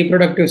 అట్లాగే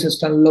రీప్రొడక్టివ్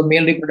సిస్టంలో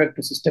మేల్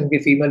రీప్రొడక్టివ్ సిస్టమ్ కి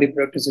ఫీమేల్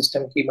రీప్రొడక్టివ్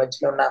సిస్టమ్ కి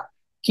మధ్యలో ఉన్న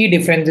కీ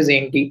డిఫరెన్సెస్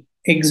ఏంటి,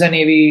 ఎగ్స్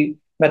అనేవి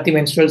ప్రతి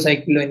మెన్స్ట్రల్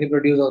సైకిల్లో ఎన్ని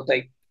ప్రొడ్యూస్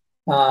అవుతాయి,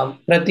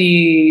 ప్రతి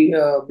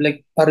లైక్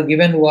పర్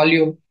గివెన్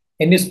వాల్యూమ్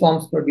ఎన్ని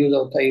స్పర్మ్స్ ప్రొడ్యూస్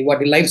అవుతాయి,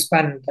 వాటి లైఫ్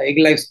స్పాన్ ఎంత,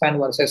 egg life span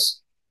versus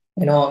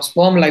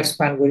sperm life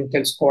span గురించి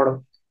తెలుసుకోవడం.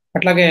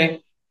 అట్లాగే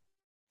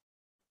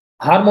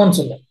హార్మోన్స్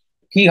ఉన్నాయి,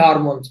 కీ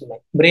హార్మోన్స్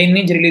ఉన్నాయి, బ్రెయిన్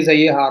నుంచి రిలీజ్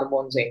అయ్యే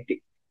హార్మోన్స్ ఏంటి,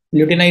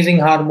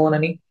 ల్యూటినైజింగ్ హార్మోన్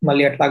అని,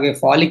 మళ్ళీ అట్లాగే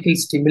ఫాలికల్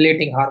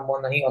స్టిమ్యులేటింగ్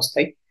హార్మోన్ అని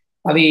వస్తాయి.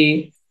 అవి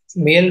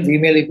మేల్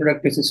ఫీమేల్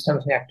రీప్రొడక్టివ్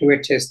సిస్టమ్స్ ని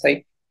యాక్టివేట్ చేస్తాయి,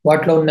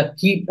 వాటిలో ఉన్న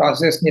కీ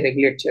ప్రాసెస్ ని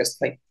రెగ్యులేట్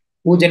చేస్తాయి.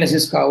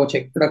 ఊజెనసిస్ కావచ్చు,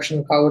 ఎగ్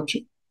ప్రొడక్షన్ కావచ్చు,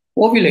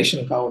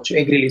 ఓవ్యులేషన్ కావచ్చు,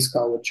 ఎగ్ రిలీజ్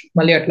కావచ్చు,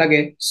 మళ్ళీ అట్లాగే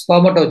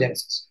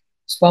స్పర్మటోజెనసిస్,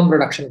 స్పర్మ్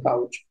ప్రొడక్షన్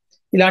కావచ్చు,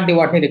 ఇలాంటి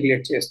వాటిని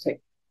రెగ్యులేట్ చేస్తాయి.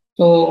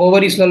 సో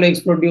ఓవరీస్లలో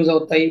ఎగ్స్ ప్రొడ్యూస్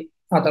అవుతాయి.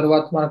 ఆ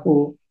తర్వాత మనకు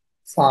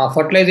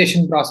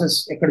ఫర్టిలైజేషన్ ప్రాసెస్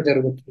ఎక్కడ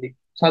జరుగుతుంది,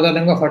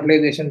 సాధారణంగా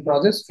ఫర్టిలైజేషన్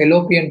ప్రాసెస్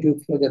ఫెలోపియన్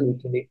ట్యూబ్స్ లో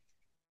జరుగుతుంది.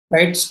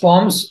 రైట్,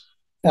 స్పామ్స్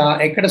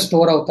ఎక్కడ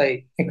స్టోర్ అవుతాయి,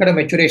 ఎక్కడ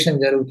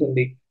మెచ్యురేషన్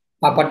జరుగుతుంది,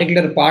 ఆ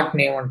పర్టికులర్ పార్ట్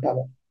ని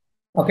ఏమంటాము.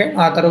 ఓకే,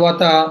 ఆ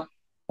తర్వాత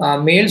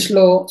మేల్స్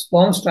లో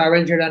స్పామ్స్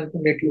ట్రావెల్ చేయడానికి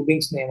ఉండే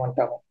ట్యూబింగ్స్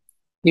ఏమంటాము.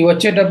 ఇవి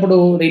వచ్చేటప్పుడు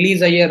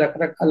రిలీజ్ అయ్యే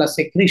రకరకాల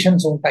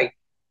సెక్రీషన్స్ ఉంటాయి.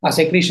 ఆ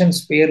సెక్రీషన్స్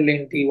పేర్లు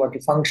ఏంటి, వాటి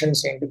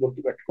ఫంక్షన్స్ ఏంటి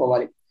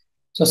గుర్తుపెట్టుకోవాలి.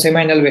 సో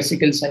సెమైనల్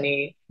వెసికల్స్ అని,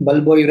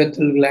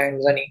 బల్బోయురెథ్రల్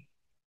గ్లాండ్స్ అని,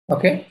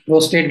 ఓకే,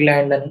 ప్రోస్టేట్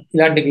గ్లాండ్ అని,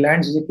 ఇలాంటి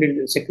గ్లాండ్స్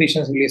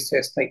సెక్రీషన్స్ రిలీజ్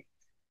చేస్తాయి.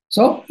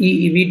 సో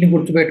వీటిని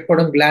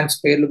గుర్తుపెట్టుకోవడం, గ్లాండ్స్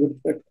పేర్లు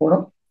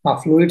గుర్తుపెట్టుకోవడం, ఆ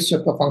ఫ్లూయిడ్స్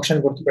యొక్క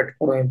ఫంక్షన్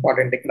గుర్తుపెట్టుకోవడం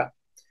ఇంపార్టెంట్ ఇక్కడ.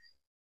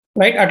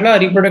 రైట్, అట్లా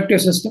రీప్రొడక్టివ్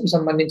సిస్టమ్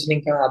సంబంధించిన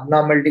ఇంకా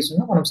అబ్నార్మాలిటీస్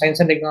ఉన్నా మనం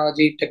సైన్స్ అండ్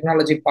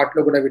టెక్నాలజీ పార్ట్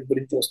లో కూడా వీటి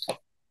గురించి చూస్తాం.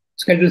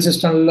 స్కెలిటల్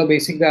సిస్టంలో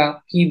బేసిక్ గా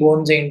కీ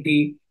బోన్స్ ఏంటి,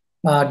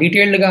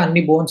 డీటెయిల్డ్ గా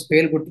అన్ని బోన్స్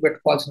పేరు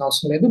గుర్తుపెట్టుకోవాల్సిన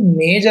అవసరం లేదు.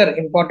 మేజర్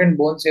ఇంపార్టెంట్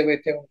బోన్స్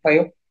ఏవైతే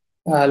ఉంటాయో,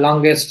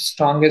 longest,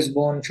 strongest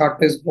bone,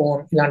 shortest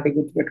bone, ఇలాంటివి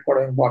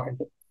గుర్తుపెట్టుకోవడం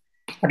ఇంపార్టెంట్.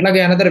 అట్లాగే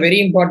another very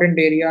important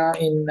area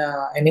in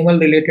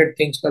Animal related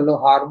things లలో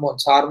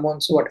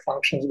హార్మోన్స్ వాటి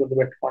ఫంక్షన్స్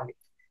గుర్తుపెట్టుకోండి.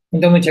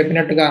 ఇంతకుముందు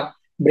చెప్పినట్టుగా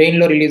బ్రెయిన్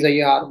లో రిలీజ్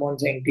అయ్యే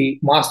హార్మోన్స్ ఏంటి,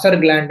 మాస్టర్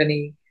గ్లాండ్ అని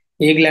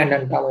ఏ గ్లాండ్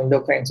అంటాము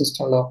ఎండోక్రైన్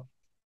సిస్టమ్ లో.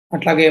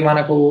 అట్లాగే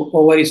మనకు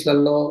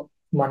ఓవరీస్లలో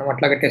మనం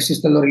అట్లాగే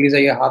టెస్టిస్లలో రిలీజ్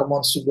అయ్యే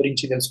హార్మోన్స్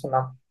గురించి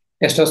తెలుసుకున్నాం.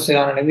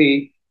 టెస్టోస్టెరాన్ అనేది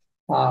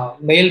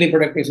మేల్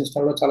రిప్రొడక్టివ్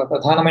సిస్టమ్ లో చాలా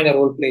ప్రధానమైన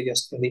రోల్ ప్లే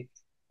చేస్తుంది,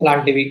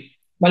 అలాంటివి.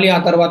 మళ్ళీ ఆ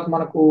తర్వాత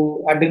మనకు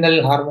అడ్రినల్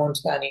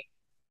హార్మోన్స్ కానీ,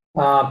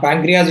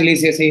 ప్యాంక్రియాస్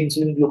రిలీజ్ చేసే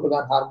ఇన్సులిన్,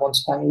 గ్లూకగాన్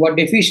హార్మోన్స్ కానీ, వాటి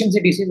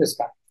డెఫిషియన్సీ డిసీజెస్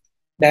కానీ,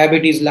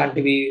 డయాబెటీస్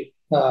లాంటివి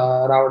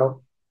రావడం.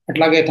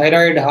 అట్లాగే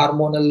థైరాయిడ్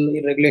హార్మోనల్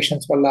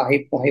రెగ్యులేషన్స్ వల్ల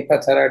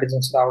హైపర్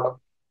థైరాయిడిజమ్స్ రావడం.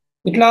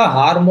 ఇట్లా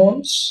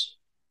హార్మోన్స్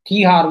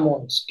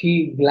కీ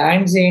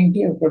గ్లాండ్స్ ఏంటి,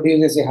 అవి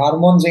ప్రొడ్యూస్ చేసే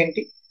హార్మోన్స్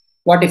ఏంటి,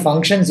 వాటి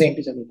ఫంక్షన్స్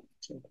ఏంటి చదువుకుంటాం.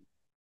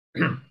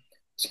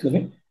 Excuse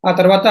me. ఆ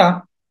తర్వాత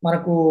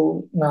మనకు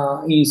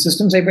ఈ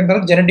సిస్టమ్స్ అయిపోయిన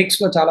తర్వాత జెనెటిక్స్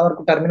లో చాలా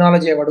వరకు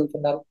టర్మినాలజీ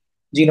అడుగుతున్నారు.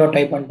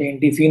 జీనోటైప్ అంటే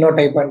ఏంటి,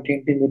 ఫీనోటైప్ అంటే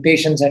ఏంటి,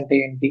 మ్యుటేషన్స్ అంటే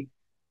ఏంటి,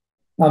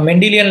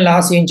 మెండిలియన్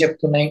లాస్ ఏం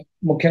చెప్తున్నాయి.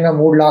 ముఖ్యంగా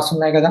 3 లాస్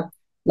ఉన్నాయి కదా,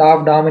 law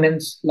of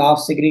dominance, law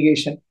of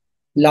segregation,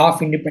 law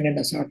of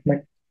independent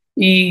assortment.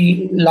 ఈ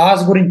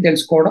లాస్ గురించి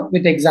తెలుసుకోవడం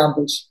విత్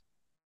ఎగ్జాంపుల్స్.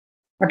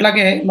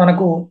 అట్లాగే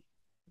మనకు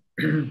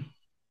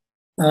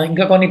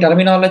ఇంకా కొన్ని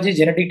టర్మినాలజీ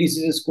జెనెటిక్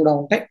డిసీజెస్ కూడా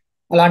ఉంటాయి,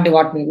 అలాంటి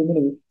వాటి మీద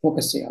మీరు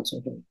ఫోకస్ చేయాల్సి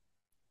ఉంటుంది.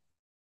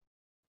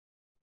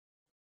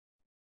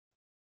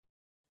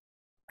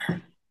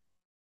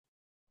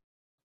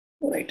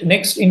 రైట్,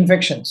 నెక్స్ట్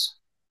ఇన్ఫెక్షన్స్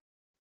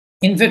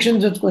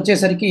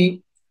వచ్చేసరికి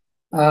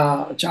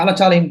చాలా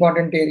చాలా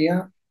ఇంపార్టెంట్ ఏరియా.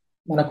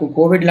 మనకు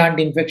కోవిడ్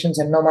లాంటి ఇన్ఫెక్షన్స్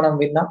ఎన్నో మనం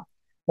విన్నాం.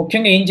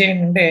 ముఖ్యంగా ఏం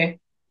చేయండి అంటే,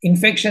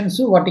 ఇన్ఫెక్షన్స్,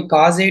 వాటి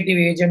causative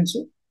agents,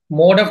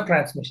 mode of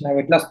transmission, అవి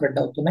ఎట్లా స్ప్రెడ్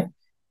అవుతున్నాయి,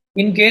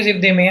 in case if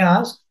they may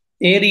as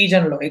A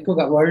reason లో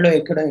ఎక్కువగా వరల్డ్ లో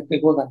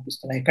ఎక్కువ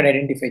కనిపిస్తున్నాయి, ఎక్కడ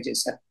ఐడెంటిఫై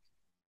చేశారు,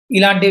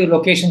 ఇలాంటి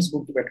లొకేషన్స్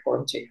గుర్తు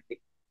పెట్టుకోవడం చేయండి.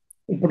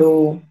 ఇప్పుడు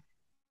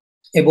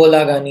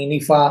ఎబోలా కానీ,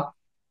 నిఫా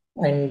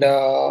అండ్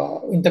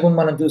ఇంతకుముందు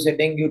మనం చూసే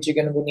డెంగ్యూ,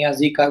 చికెన్ గున్యా,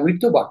 జీకా,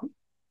 వీటితో పాటు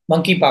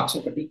మంకీ పాక్స్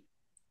ఒకటి,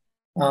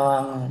 ఆ,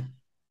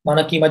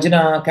 మనకి ఈ మధ్యన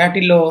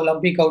క్యాటిల్లో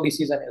లంపీ కౌ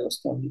డిసీజ్ అనేది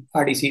వస్తుంది, ఆ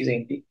డిసీజ్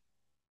ఏంటి,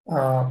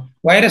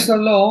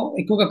 వైరస్లలో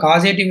ఎక్కువగా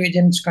కాజేటివ్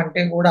ఏజెంట్స్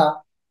కంటే కూడా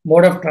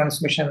మోడ్ ఆఫ్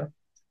ట్రాన్స్మిషన్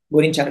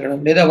గురించి అడగడం,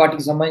 లేదా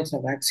వాటికి సంబంధించిన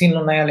వ్యాక్సిన్లు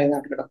ఉన్నాయా లేదా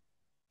అడగడం,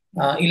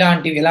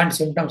 ఇలాంటివి ఎలాంటి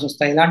సిమ్టమ్స్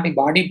వస్తాయి, ఇలాంటి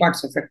బాడీ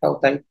పార్ట్స్ ఎఫెక్ట్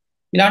అవుతాయి,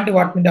 ఇలాంటి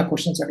వాటి మీద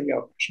క్వశ్చన్స్ అడిగే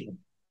అవకాశం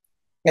ఉంది.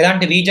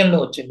 ఎలాంటి రీజన్ లో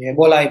వచ్చింది,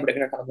 ఎబోలా ఇప్పుడు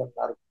ఎక్కడ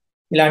కనుగొన్నారు,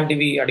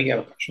 ఇలాంటివి అడిగే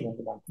అవకాశం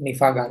ఉంది మనకు.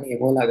 నిఫా కానీ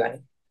ఎబోలా కానీ,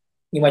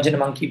 ఈ మధ్యన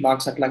మంకీ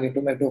బాక్స్, అట్లాగే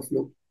టొమాటో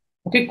ఫ్లూ.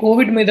 ఓకే,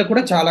 కోవిడ్ మీద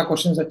కూడా చాలా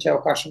క్వశ్చన్స్ వచ్చే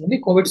అవకాశం ఉంది.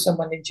 కోవిడ్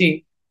సంబంధించి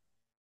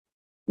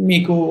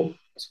మీకు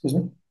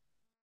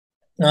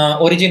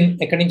ఒరిజిన్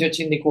ఎక్కడి నుంచి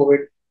వచ్చింది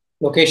కోవిడ్,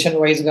 లొకేషన్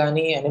వైజ్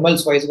కానీ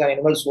అనిమల్స్ వైజ్ కానీ,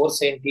 అనిమల్ సోర్స్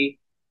ఏంటి,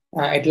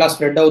 ఎట్లా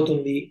స్ప్రెడ్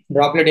అవుతుంది,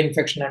 డ్రాప్లెట్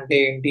ఇన్ఫెక్షన్ అంటే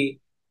ఏంటి,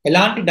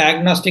 ఎలాంటి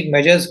డయాగ్నోస్టిక్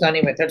మెజర్స్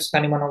కానీ మెథడ్స్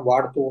కానీ మనం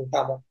వాడుతూ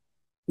ఉంటాము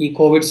ఈ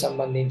కోవిడ్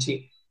సంబంధించి.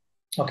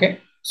 ఓకే,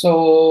 సో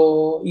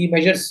ఈ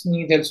మెజర్స్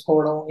ని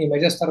తెలుసుకోవడం, ఈ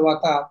మెజర్స్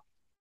తర్వాత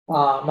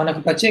మనకు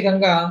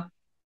ప్రత్యేకంగా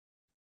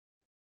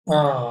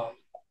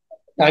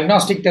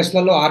diagnostic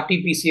టెస్ట్లలో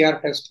RTPCR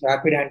test,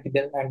 rapid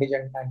antigen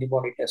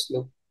antibody టెస్ట్లు,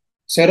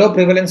 సెరో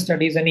ప్రివలెన్స్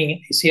స్టడీస్ అని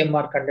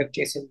ఐసీఎంఆర్ కండక్ట్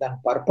చేసింది, దాని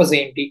పర్పస్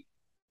ఏంటి,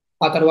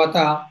 ఆ తర్వాత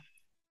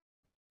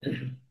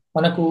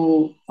మనకు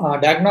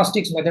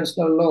డయాగ్నోస్టిక్స్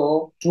మెథడ్స్లలో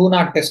ట్రూ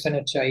నాట్ టెస్ట్ అని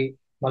వచ్చాయి,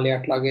 మళ్ళీ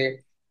అట్లాగే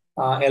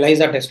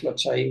ఎలైజా టెస్ట్లు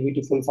వచ్చాయి.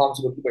 వీటి ఫుల్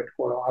ఫామ్స్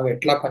గుర్తుపెట్టుకోవడం, అవి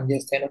ఎట్లా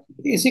పనిచేస్తాయని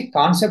బేసిక్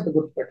కాన్సెప్ట్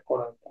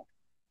గుర్తుపెట్టుకోవడం.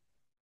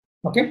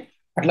 ఓకే,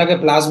 అట్లాగే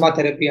ప్లాస్మా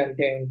థెరపీ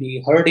అంటే ఏంటి,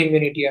 హర్డ్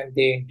ఇమ్యూనిటీ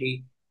అంటే ఏంటి,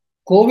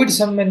 కోవిడ్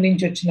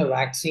సంబంధించి వచ్చిన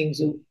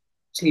వ్యాక్సిన్స్,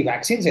 అసలు ఈ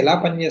వ్యాక్సిన్స్ ఎలా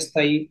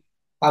పనిచేస్తాయి,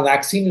 ఆ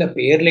వ్యాక్సిన్ల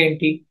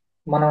పేర్లేంటి,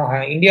 మనం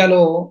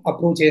ఇండియాలో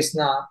అప్రూవ్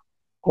చేసిన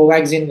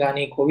కోవాక్సిన్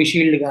కానీ,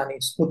 కోవిషీల్డ్ కానీ,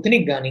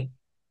 స్పుత్నిక్ కానీ,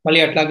 మళ్ళీ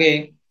అట్లాగే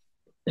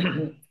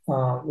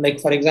like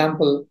for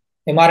example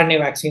mRNA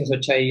vaccines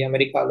వచ్చాయి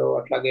అమెరికాలో,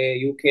 అట్లాగే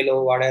యూకేలో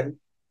వాడారు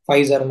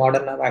ఫైజర్,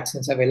 మోడర్నా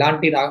వ్యాక్సిన్స్. అవి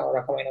ఎలాంటి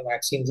రకమైన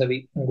వ్యాక్సిన్స్ అవి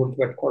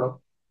గుర్తుపెట్టుకోవడం.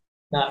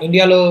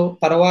 ఇండియాలో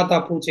తర్వాత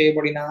అప్రూవ్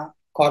చేయబడిన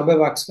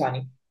కార్బోవాక్స్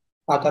కానీ,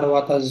 ఆ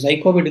తర్వాత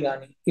జైకోవిడ్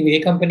కానీ, ఇవి ఏ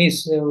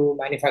కంపెనీస్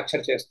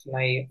మ్యానుఫ్యాక్చర్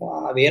చేస్తున్నాయి,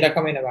 అవి ఏ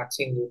రకమైన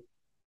వ్యాక్సిన్స్,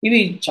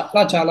 ఇవి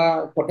చాలా చాలా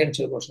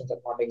పొటెన్షియల్ క్వశ్చన్స్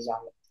అనమాట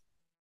ఎగ్జామ్లో.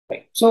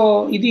 సో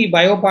ఇది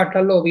బయో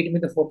పార్ట్లలో వీటి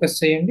మీద ఫోకస్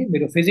చేయండి.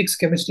 మీరు ఫిజిక్స్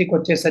కెమిస్ట్రీకి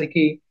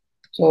వచ్చేసరికి,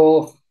 సో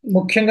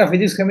ముఖ్యంగా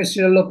ఫిజిక్స్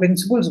కెమిస్ట్రీలలో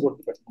ప్రిన్సిపల్స్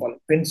గుర్తుపెట్టుకోవాలి,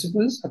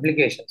 ప్రిన్సిపల్స్,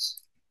 అప్లికేషన్స్.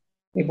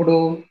 ఇప్పుడు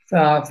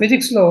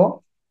ఫిజిక్స్ లో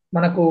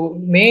మనకు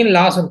మెయిన్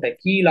లాస్ ఉంటాయి,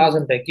 కీ లాస్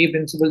ఉంటాయి, key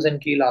principles and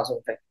key loss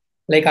ఉంటాయి.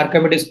 లైక్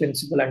ఆర్కిమిడిస్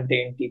ప్రిన్సిపల్ అంటే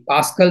ఏంటి,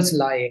 పాస్కల్స్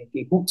లా ఏంటి,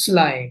 హుక్స్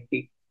లా ఏంటి,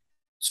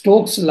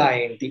 స్టోక్స్ లా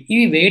ఏంటి,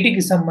 ఇవి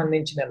వేటికి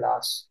సంబంధించిన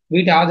లాస్,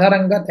 వీటి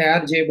ఆధారంగా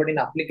తయారు చేయబడిన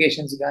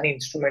అప్లికేషన్స్ కానీ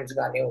ఇన్స్ట్రుమెంట్స్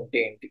కానీ ఉంటే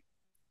ఏంటి.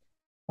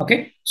 ఓకే,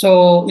 సో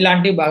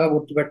ఇలాంటివి బాగా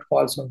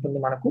గుర్తుపెట్టుకోవాల్సి ఉంటుంది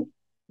మనకు.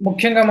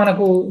 ముఖ్యంగా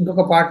మనకు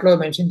ఇంకొక పార్ట్ లో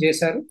మెన్షన్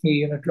చేశారు ఈ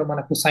యూనిట్ లో,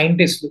 మనకు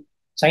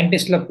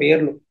సైంటిస్టుల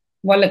పేర్లు,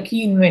 వాళ్ళ కీ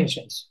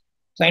ఇన్వెన్షన్స్.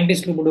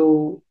 సైంటిస్టులు ఇప్పుడు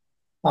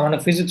మన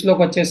ఫిజిక్స్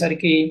లోకి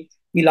వచ్చేసరికి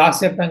ఈ లాస్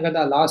చెప్పాం కదా,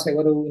 ఆ లాస్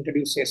ఎవరు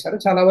ఇంట్రడ్యూస్ చేశారు,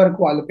 చాలా వరకు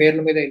వాళ్ళ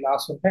పేర్ల మీద ఈ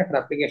లాస్ ఉంటాయి, అక్కడ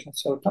అప్లికేషన్స్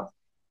చదువుతాం.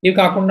 ఇవి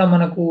కాకుండా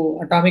మనకు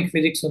అటామిక్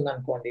ఫిజిక్స్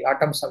ఉందనుకోండి,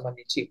 ఆటమ్స్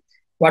సంబంధించి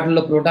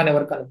వాటిల్లో ప్రోటాన్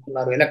ఎవరు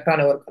కనుక్కున్నారు,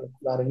 ఎలక్ట్రాన్ ఎవరు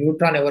కనుక్కున్నారు,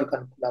 న్యూట్రాన్ ఎవరు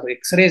కనుక్కున్నారు,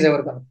 ఎక్స్రేస్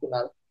ఎవరు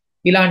కనుక్కున్నారు,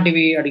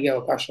 ఇలాంటివి అడిగే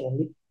అవకాశం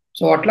ఉంది.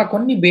 సో అట్లా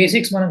కొన్ని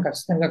బేసిక్స్ మనం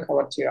ఖచ్చితంగా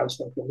కవర్ చేయాల్సి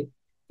ఉంటుంది.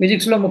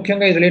 ఫిజిక్స్ లో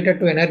ముఖ్యంగా రిలేటెడ్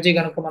టు ఎనర్జీ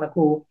కనుక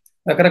మనకు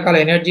రకరకాల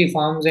ఎనర్జీ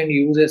ఫార్మ్స్ అండ్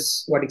యూజెస్,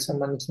 వాటికి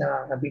సంబంధించిన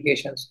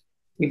అప్లికేషన్స్.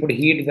 ఇప్పుడు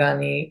హీట్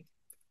కానీ,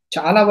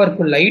 చాలా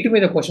వరకు లైట్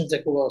మీద క్వశ్చన్స్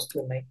ఎక్కువగా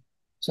వస్తున్నాయి.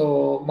 సో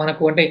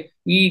మనకు అంటే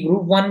ఈ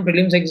గ్రూప్ 1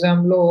 ప్రిలిమ్స్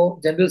ఎగ్జామ్ లో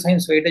జనరల్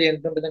సైన్స్ వెయిటేజ్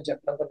ఎంత ఉంటుందని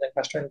చెప్పడం కొంచెం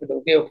కష్టం. ఎందుకంటే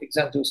ఒకే ఒక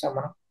ఎగ్జామ్ చూసాం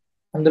మనం,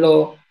 అందులో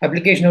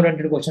అప్లికేషన్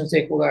ఓరియంటెడ్ క్వశ్చన్స్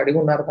ఎక్కువగా అడిగి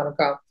ఉన్నారు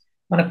కనుక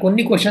మనకు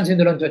కొన్ని క్వశ్చన్స్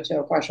ఇందులోంచి వచ్చే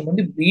అవకాశం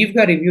ఉంది. బ్రీఫ్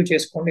గా రివ్యూ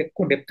చేసుకోండి,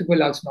 ఎక్కువ డెప్త్కి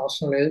వెళ్ళాల్సిన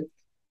అవసరం లేదు.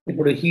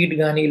 ఇప్పుడు హీట్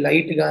కానీ,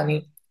 లైట్ కానీ,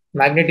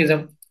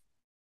 మ్యాగ్నెటిజం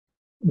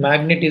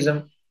మ్యాగ్నెటిజం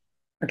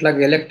అట్లాగే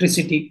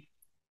ఎలక్ట్రిసిటీ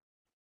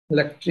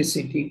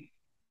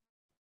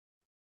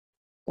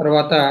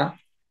తర్వాత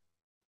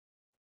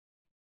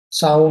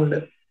సౌండ్,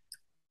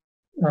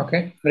 ఓకే,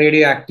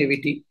 రేడియో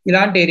యాక్టివిటీ,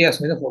 ఇలాంటి ఏరియాస్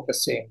మీద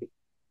ఫోకస్ చేయండి.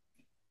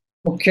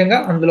 ముఖ్యంగా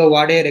అందులో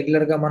వాడే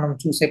రెగ్యులర్ గా మనం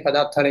చూసే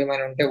పదార్థాలు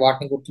ఏమైనా ఉంటే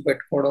వాటిని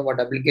గుర్తుపెట్టుకోవడం,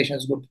 వాటి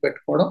అప్లికేషన్స్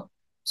గుర్తుపెట్టుకోవడం,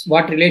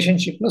 వాటి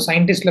రిలేషన్షిప్ లో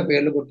సైంటిస్టుల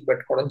పేర్లు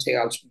గుర్తుపెట్టుకోవడం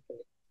చేయాల్సి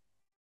ఉంటుంది.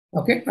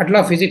 ఓకే,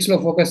 అట్లా ఫిజిక్స్ లో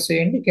ఫోకస్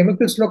చేయండి.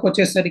 కెమికల్స్ లోకి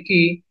వచ్చేసరికి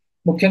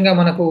ముఖ్యంగా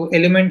మనకు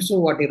ఎలిమెంట్స్,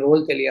 వాటి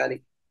రోల్ తెలియాలి.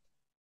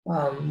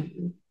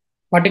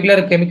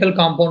 పర్టికులర్ కెమికల్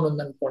కాంపౌండ్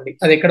ఉందనుకోండి,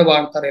 అది ఎక్కడ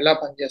వాడతారు, ఎలా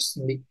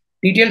పనిచేస్తుంది,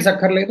 డీటెయిల్స్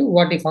అక్కర్లేదు,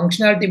 వాటి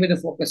ఫంక్షనాలిటీ మీద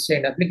ఫోకస్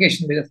చేయండి,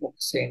 అప్లికేషన్ మీద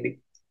ఫోకస్ చేయండి.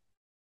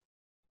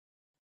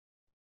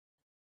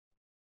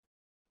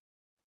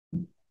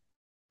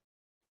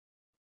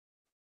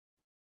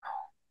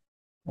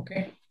 ఓకే,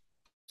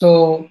 సో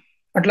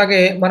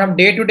అట్లాగే మనం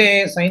డే టు డే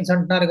సైన్స్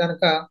అంటున్నారు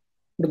కనుక,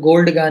 ఇప్పుడు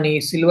గోల్డ్ కానీ,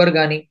 సిల్వర్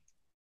కానీ,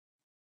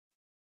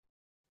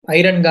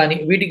 ఐరన్ కానీ,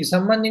 వీటికి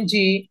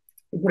సంబంధించి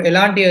ఇప్పుడు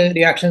ఎలాంటి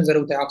రియాక్షన్స్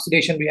జరుగుతాయి,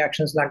 ఆక్సిడేషన్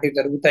రియాక్షన్స్ లాంటివి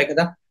జరుగుతాయి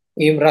కదా.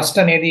 ఏం రస్ట్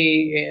అనేది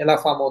ఎలా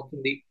ఫామ్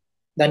అవుతుంది,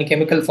 దాని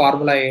కెమికల్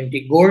ఫార్ములా ఏంటి,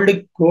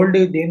 గోల్డ్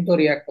దేంతో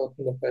రియాక్ట్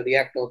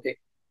అవుతాయి.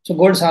 సో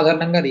గోల్డ్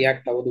సాధారణంగా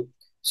రియాక్ట్ అవ్వదు.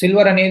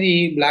 సిల్వర్ అనేది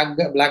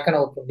బ్లాక్ అని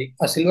అవుతుంది.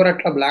 ఆ సిల్వర్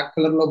అట్లా బ్లాక్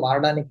కలర్ లో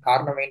మారడానికి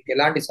కారణం ఏంటి,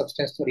 ఎలాంటి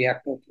సబ్స్టెన్స్ తో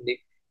రియాక్ట్ అవుతుంది.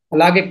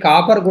 అలాగే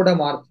కాపర్ కూడా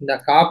మారుతుంది. ఆ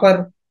కాపర్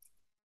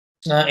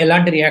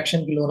ఎలాంటి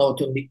రియాక్షన్ కి లోన్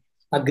అవుతుంది,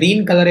 ఆ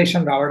గ్రీన్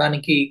కలరేషన్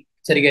రావడానికి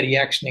జరిగే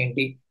రియాక్షన్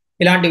ఏంటి,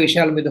 ఇలాంటి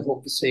విషయాల మీద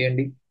ఫోకస్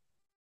చేయండి.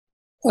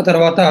 ఆ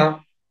తర్వాత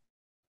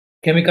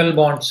కెమికల్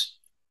బాండ్స్,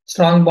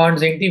 స్ట్రాంగ్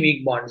బాండ్స్ ఏంటి,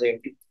 వీక్ బాండ్స్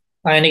ఏంటి,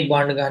 అయానిక్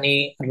బాండ్ కానీ,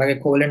 అట్లాగే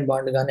కోవలెంట్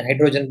బాండ్ కానీ,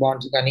 హైడ్రోజన్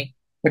బాండ్స్ కానీ,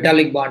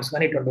 మెటాలిక్ బాండ్స్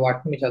కానీ, ఇటువంటి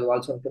వాటిని మీరు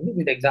చదవాల్సి ఉంటుంది.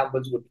 విత్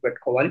ఎగ్జాంపుల్స్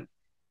గుర్తుపెట్టుకోవాలి.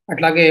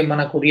 అట్లాగే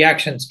మనకు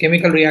రియాక్షన్స్,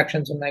 కెమికల్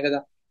రియాక్షన్స్ ఉన్నాయి కదా,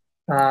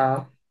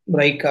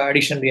 లైక్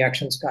అడిషన్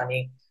రియాక్షన్స్ కానీ,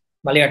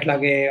 మళ్ళీ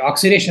అట్లాగే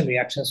oxidation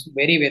reactions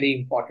very very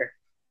important.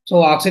 So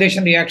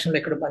oxidation రియాక్షన్లు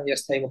ఎక్కడ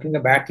పనిచేస్తాయి,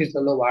 ముఖ్యంగా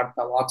బ్యాటరీస్లలో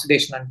వాడతాం.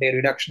 ఆక్సిడేషన్ అంటే,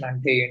 రిడక్షన్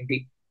అంటే ఏంటి,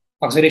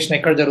 ఆక్సిడేషన్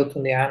ఎక్కడ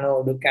జరుగుతుంది,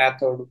 యానోడ్,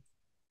 క్యాథోడ్.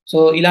 సో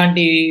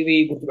ఇలాంటివి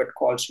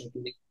గుర్తుపెట్టుకోవాల్సి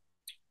ఉంటుంది.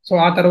 సో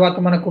ఆ తర్వాత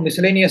మనకు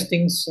మిసిలేనియస్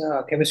థింగ్స్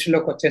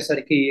కెమిస్ట్రీలోకి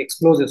వచ్చేసరికి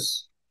ఎక్స్ప్లోజివ్స్,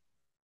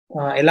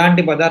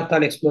 ఎలాంటి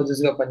పదార్థాలు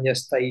ఎక్స్ప్లోజివ్స్ గా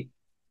పనిచేస్తాయి,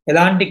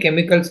 ఎలాంటి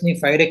కెమికల్స్ ని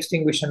ఫైర్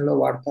ఎక్స్టింగ్విషన్ లో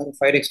వాడతారు,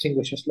 ఫైర్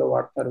ఎక్స్టింగ్విషర్స్ లో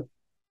వాడతారు.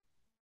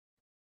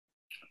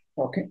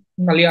 ఓకే,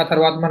 మళ్ళీ ఆ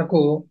తర్వాత మనకు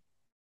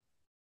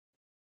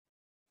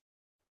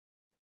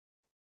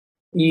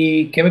ఈ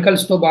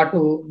కెమికల్స్ తో పాటు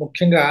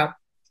ముఖ్యంగా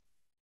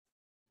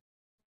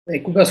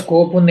ఎక్కువగా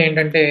స్కోప్ ఉంది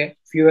ఏంటంటే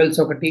ఫ్యూయల్స్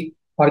ఒకటి,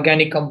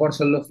 organic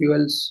కంపౌండ్స్లలో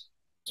fuels,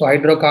 so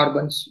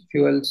hydrocarbons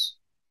fuels,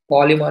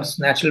 polymers,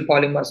 natural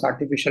polymers,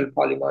 artificial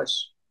polymers.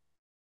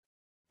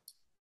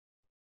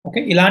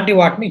 Okay, ఇలాంటి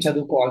వాటిని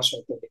చదువుకోవాల్సి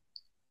ఉంటుంది.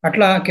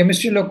 అట్లా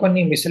కెమిస్ట్రీలో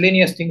కొన్ని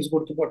మిసలేనియస్ థింగ్స్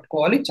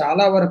గుర్తుపెట్టుకోవాలి.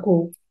 చాలా వరకు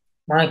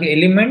మనకి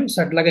ఎలిమెంట్స్,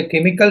 అట్లాగే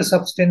కెమికల్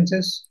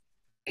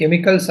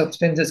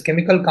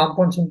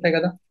కాంపౌండ్స్ ఉంటాయి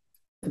కదా.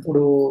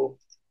 ఇప్పుడు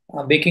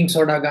బేకింగ్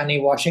సోడా కానీ,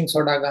 వాషింగ్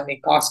సోడా కానీ,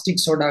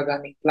 కాస్టిక్ సోడా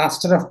కానీ,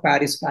 ప్లాస్టర్ ఆఫ్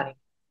ప్యారిస్ కానీ,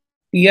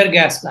 టియర్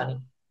గ్యాస్ కానీ,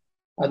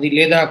 అది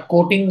లేదా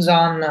coatings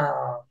on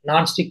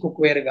non stick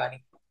cookware కానీ,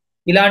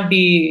 ఇలాంటి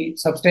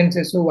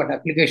సబ్స్టెన్సెస్ వాటి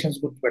అప్లికేషన్స్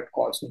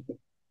గుర్తుపెట్టుకోవాల్సి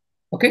ఉంటుంది.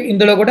 ఓకే,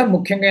 ఇందులో కూడా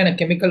ముఖ్యంగా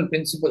కెమికల్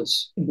ప్రిన్సిపల్స్,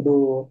 ఇప్పుడు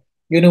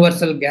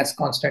యూనివర్సల్ గ్యాస్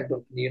కాన్స్టెంట్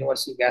ఉంటుంది,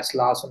 యూనివర్సల్ గ్యాస్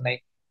లాస్ ఉన్నాయి,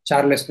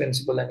 చార్లెస్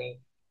ప్రిన్సిపల్ అని,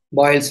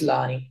 బాయిల్స్ లా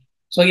అని.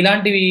 సో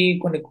ఇలాంటివి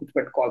కొన్ని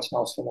గుర్తుపెట్టుకోవాల్సిన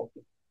అవసరం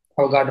ఉంటుంది,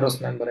 అవగాడ్రోస్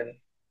నెంబర్ అని.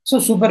 సో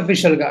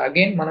సూపర్ఫిషియల్ గా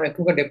అగైన్ మనం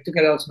ఎక్కువగా డెప్త్కి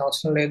వెళ్ళాల్సిన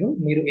అవసరం లేదు.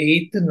 మీరు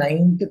 8th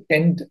 9th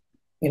 10th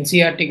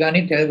ఎన్సీఆర్టీ కానీ,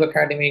 తెలుగు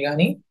అకాడమీ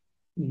కానీ,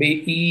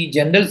 ఈ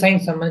జనరల్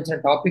సైన్స్ సంబంధించిన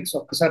టాపిక్స్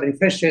ఒక్కసారి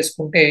రిఫ్రెష్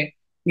చేసుకుంటే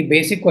ఈ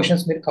బేసిక్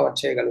క్వశ్చన్స్ మీరు కవర్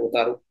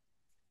చేయగలుగుతారు.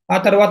 ఆ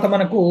తర్వాత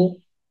మనకు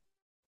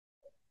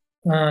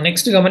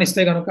నెక్స్ట్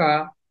గమనిస్తే కనుక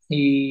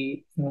ఈ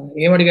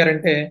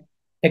ఏమడిగారంటే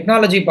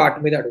టెక్నాలజీ పార్ట్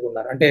మీద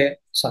అడుగున్నారు, అంటే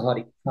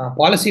సారీ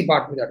పాలసీ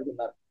పార్ట్ మీద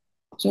అడుగున్నారు.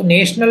 So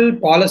national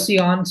policy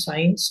on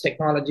science,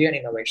 technology and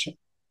innovation.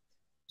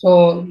 So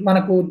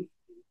మనకు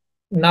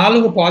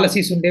 4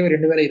 పాలసీస్ ఉండేవి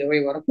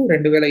 2020 వరకు.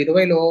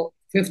 2020లో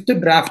 5th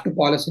డ్రాఫ్ట్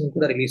పాలసీని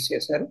కూడా రిలీజ్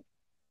చేశారు.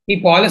 ఈ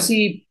పాలసీ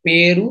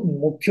పేరు,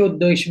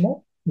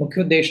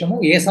 ముఖ్యోద్దేశము,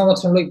 ఏ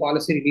సంవత్సరంలో ఈ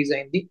పాలసీ రిలీజ్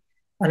అయింది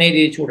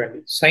అనేది చూడండి.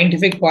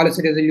 Scientific policy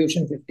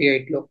resolution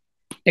 58లో,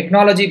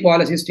 technology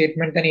policy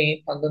statement అని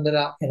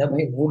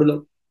 1983లో,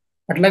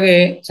 అట్లాగే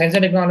science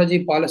and technology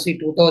policy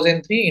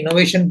 2003,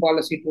 innovation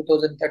policy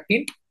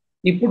 2013.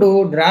 ఇప్పుడు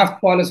డ్రాఫ్ట్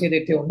పాలసీ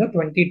ఏదైతే ఉందో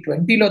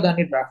 2020లో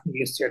దాన్ని డ్రాఫ్ట్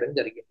రిలీజ్ చేయడం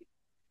జరిగింది.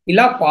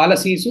 ఇలా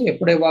పాలసీస్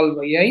ఎప్పుడు ఎవాల్వ్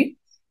అయ్యాయి.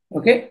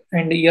 ఓకే,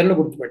 అండ్ ఇయర్లు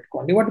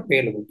గుర్తుపెట్టుకోండి, వాటి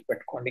పేర్లు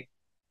గుర్తుపెట్టుకోండి.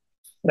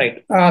 రైట్,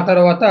 ఆ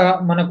తర్వాత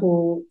మనకు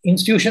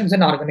ఇన్స్టిట్యూషన్స్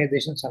అండ్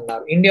ఆర్గనైజేషన్స్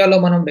అన్నారు. ఇండియాలో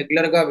మనం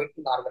రెగ్యులర్ గా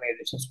వింటున్న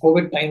ఆర్గనైజేషన్స్,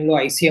 కోవిడ్ టైంలో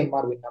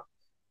ఐసీఎంఆర్ విన్నాం,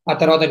 ఆ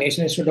తర్వాత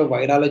నేషనల్ ఇన్స్టిట్యూట్ ఆఫ్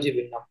వైరాలజీ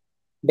విన్నాం.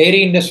 డైరీ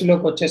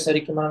ఇండస్ట్రీలోకి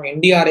వచ్చేసరికి మనం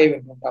ఎన్డీఆర్ఐ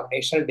వింటుంటాం,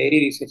 నేషనల్ డైరీ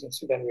రీసెర్చ్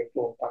ఇన్స్టిట్యూట్ అని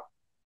వింటూ ఉంటాం.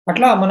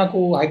 అట్లా మనకు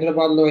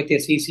హైదరాబాద్ లో అయితే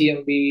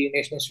CCMB,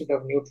 national institute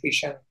of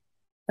nutrition,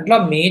 అట్లా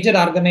మేజర్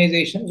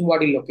ఆర్గనైజేషన్స్,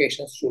 వాటి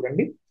లొకేషన్స్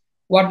చూడండి.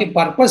 వాటి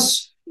పర్పస్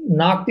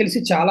నాకు తెలిసి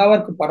చాలా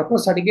వరకు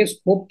పర్పస్ అడిగే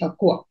స్కోప్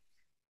తక్కువ.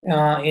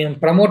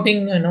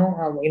 Promoting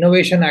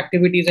innovation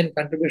activities and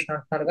contribution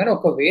అంటున్నారు, కానీ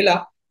ఒకవేళ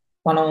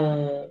మనం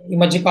ఈ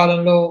మధ్య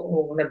కాలంలో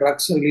ఉన్న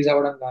డ్రగ్స్ రిలీజ్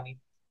అవ్వడం కానీ,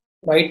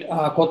 రైట్,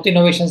 కొత్త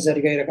ఇన్నోవేషన్స్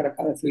జరిగాయి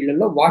రకరకాల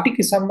ఫీల్డ్లలో,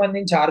 వాటికి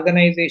సంబంధించి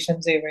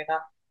ఆర్గనైజేషన్స్ ఏమైనా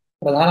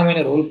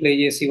ప్రధానమైన రోల్ ప్లే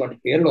చేసి వాటి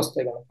పేర్లు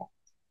వస్తాయి కనుక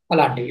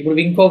అలాంటివి. ఇప్పుడు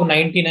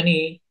వింకోవ్-19 అని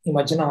ఈ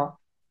మధ్యన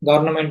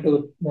గవర్నమెంట్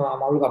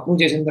మామూలుగా అప్రూవ్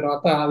చేసిన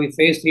తర్వాత అవి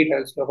phase 3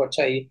 ట్రయల్స్ లోకి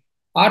వచ్చాయి.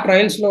 ఆ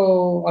ట్రయల్స్ లో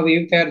అవి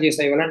ఏవి తయారు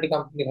చేశాయి, ఎలాంటి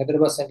company,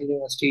 Hyderabad central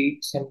university,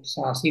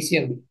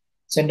 CCMB,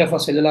 centre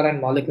for cellular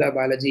and molecular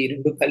biology,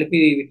 రెండు కలిపి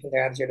వీటిని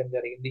తయారు చేయడం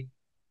జరిగింది.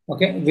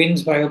 ఓకే,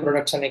 విన్స్ బయో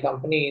ప్రొడక్ట్స్ అనే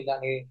కంపెనీ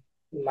దాన్ని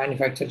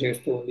మ్యానుఫ్యాక్చర్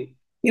చేస్తూ ఉంది.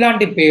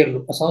 ఇలాంటి పేర్లు,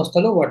 ఆ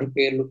సంస్థలు, వాటి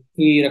పేర్లు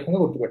ఈ రకంగా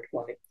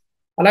గుర్తుపెట్టుకోండి.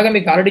 అలాగే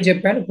మీకు ఆల్రెడీ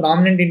చెప్పాను,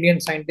 ప్రామినెంట్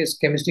ఇండియన్ సైంటిస్ట్,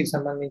 కెమిస్ట్రీకి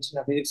సంబంధించిన,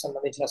 ఫిజిక్స్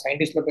సంబంధించిన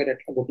సైంటిస్టుల పేరు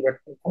ఎట్లా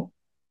గుర్తుపెట్టుకుంటాం,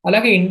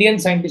 అలాగే ఇండియన్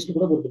సైంటిస్టులు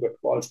కూడా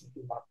గుర్తుపెట్టుకోవాల్సి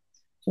ఉంటుంది మనం.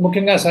 సో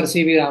ముఖ్యంగా సర్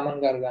సివి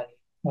రామన్ గారు కానీ,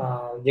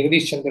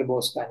 జగదీష్ చంద్ర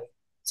బోస్ కానీ,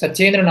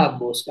 సత్యేంద్రనాథ్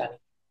బోస్ కానీ,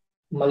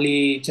 మళ్ళీ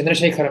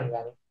చంద్రశేఖరన్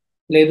కానీ,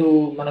 లేదు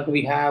మనకు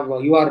వి హ్యావ్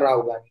యుఆర్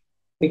రావు కానీ,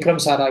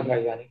 విక్రమ్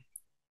సారాభాయ్ కానీ.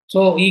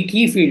 సో ఈ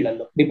కీ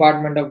ఫీల్డ్లలో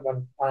డిపార్ట్మెంట్ ఆఫ్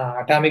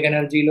అటామిక్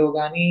ఎనర్జీలో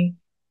కానీ,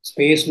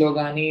 స్పేస్లో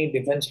కానీ,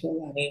 డిఫెన్స్లో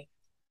కానీ,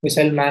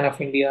 missile man of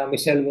India,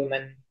 missile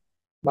women,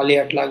 మళ్ళీ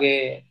అట్లాగే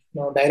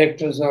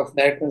directors of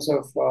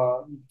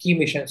key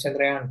machine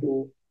చంద్రయాన్-2,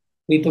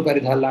 Ritu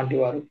పరిధాల్ లాంటి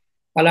వారు.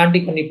 అలాంటి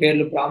కొన్ని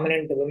పేర్లు,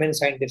 ప్రామినెంట్ విమెన్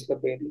సైంటిస్టుల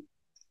పేర్లు.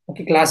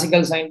 Okay,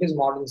 classical scientist,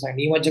 modern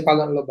scientist, ఈ మధ్య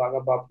కాలంలో బాగా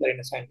పాపులర్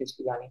అయిన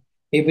సైంటిస్టులు కానీ,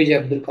 ఏపీజే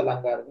అబ్దుల్ కలాం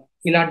గారు,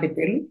 ఇలాంటి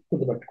పేర్లు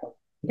గుర్తుపెట్టుకోండి.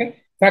 ఓకే,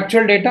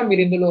 ఫ్యాక్చువల్ డేటా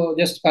మీరు ఇందులో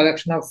జస్ట్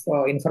కలెక్షన్ ఆఫ్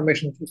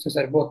ఇన్ఫర్మేషన్ చూస్తే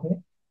సరిపోతుంది.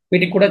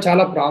 వీటికి కూడా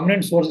చాలా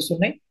ప్రామినెంట్ సోర్సెస్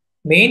ఉన్నాయి.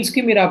 మెయిన్స్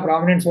కి మీరు ఆ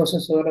ప్రామినెంట్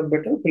సోర్సెస్ చదవడం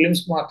బెటర్,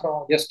 ఫిలిమ్స్ మాత్రం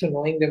just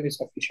knowing them is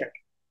sufficient.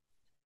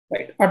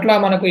 Right. అట్లా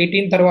మనకు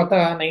 18 తర్వాత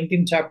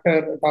 19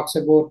 chapter talks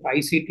about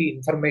ICT,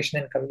 information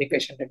and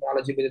communication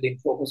technology మీద దీని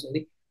ఫోకస్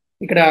ఉంది.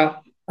 ఇక్కడ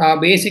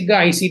బేసిక్ గా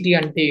ఐసీటీ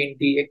అంటే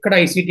ఏంటి, ఎక్కడ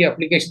ఐసీటీ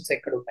అప్లికేషన్స్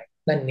ఎక్కడ ఉన్నాయి,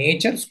 దాని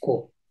నేచర్,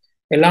 స్కోప్,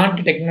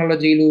 ఎలాంటి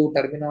టెక్నాలజీలు,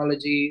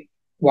 టర్మినాలజీ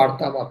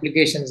వాడతాము,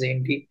 అప్లికేషన్స్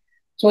ఏంటి.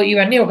 సో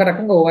ఇవన్నీ ఒక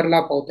రకంగా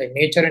ఓవర్లాప్ అవుతాయి.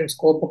 నేచర్ అండ్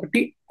స్కోప్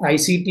ఒకటి,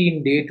 ICT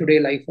in day to day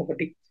life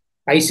ఒకటి,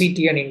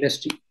 ఐసీటీ అండ్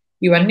ఇండస్ట్రీ,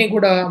 ఇవన్నీ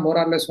కూడా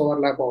మోరార్లెస్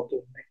ఓవర్లాప్ అవుతూ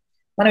ఉంటాయి.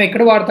 మనం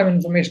ఎక్కడ వాడతాం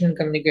ఇన్ఫర్మేషన్ అండ్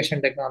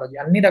కమ్యూనికేషన్ టెక్నాలజీ?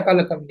 అన్ని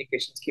రకాల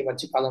కమ్యూనికేషన్స్ కి ఈ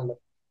మధ్య కాలంలో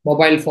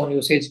మొబైల్ ఫోన్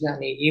యూసేజ్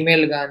కానీ,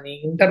 ఈమెయిల్ కానీ,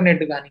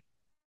 ఇంటర్నెట్ కానీ,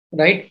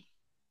 రైట్.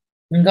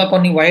 ఇంకా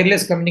కొన్ని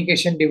వైర్లెస్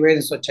కమ్యూనికేషన్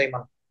డివైసెస్ వచ్చాయి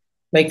మనం.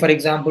 లైక్ ఫర్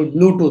ఎగ్జాంపుల్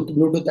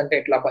బ్లూటూత్ అంటే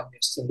ఎట్లా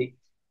పనిచేస్తుంది.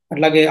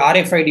 అట్లాగే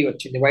ఆర్ఎఫ్ఐడి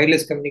వచ్చింది,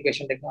 వైర్లెస్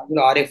కమ్యూనికేషన్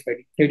టెక్నాలజీలో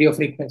ఆర్ఎఫ్ఐడి, రేడియో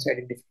ఫ్రీక్వెన్సీ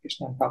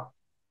ఐడెంటిఫికేషన్ అంటాం,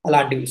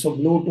 అలాంటివి. సో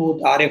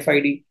బ్లూటూత్,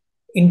 ఆర్ఎఫ్ఐడి,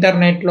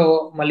 ఇంటర్నెట్ లో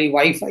మళ్ళీ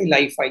వైఫై,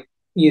 లైఫై,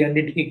 ఈ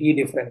రెండింటికి కీ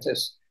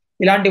డిఫరెన్సెస్,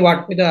 ఇలాంటి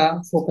వాటి మీద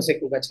ఫోకస్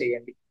ఎక్కువగా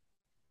చేయండి.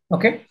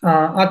 ఓకే.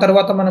 ఆ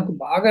తర్వాత మనకు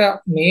బాగా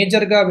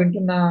మేజర్ గా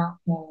వింటున్న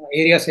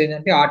ఏరియాస్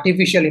ఏంటంటే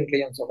ఆర్టిఫిషియల్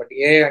ఇంటెలిజెన్స్ ఒకటి.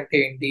 ఏ అంటే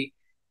ఏంటి,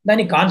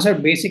 దాని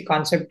కాన్సెప్ట్, బేసిక్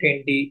కాన్సెప్ట్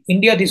ఏంటి,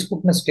 ఇండియా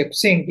తీసుకుంటున్న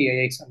స్టెప్స్ ఏంటి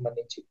ఏఐకి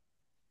సంబంధించి.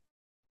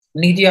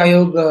 నీతి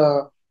ఆయోగ్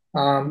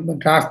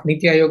డ్రాఫ్ట్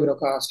నీతి ఆయోగ్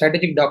ఒక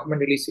స్ట్రాటజిక్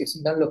డాక్యుమెంట్ రిలీజ్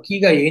చేసింది. దానిలో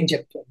కీగా ఏం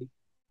చెప్తుంది,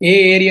 ఏ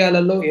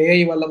ఏరియాలలో ఏఐ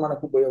వల్ల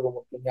మనకు ఉపయోగం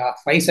ఉంటుంది, ఆ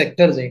 5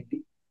 సెక్టర్స్ ఏంటి,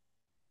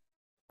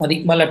 అది.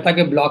 మళ్ళీ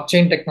అట్లాగే బ్లాక్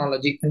చైన్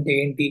టెక్నాలజీ అంటే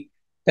ఏంటి,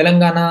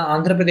 తెలంగాణ,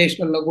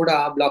 ఆంధ్రప్రదేశ్లలో కూడా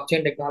బ్లాక్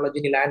చైన్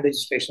టెక్నాలజీని land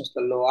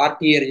రిజిస్ట్రేషన్స్లలో,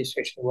 RTA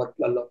registration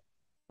వర్క్లలో,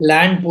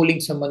 land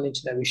pooling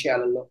సంబంధించిన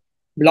విషయాలలో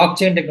బ్లాక్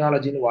చైన్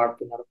టెక్నాలజీని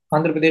వాడుతున్నారు.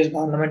 ఆంధ్రప్రదేశ్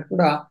గవర్నమెంట్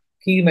కూడా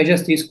కీ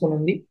మెజర్స్ తీసుకుని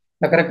ఉంది,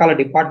 రకరకాల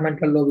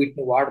డిపార్ట్మెంట్లలో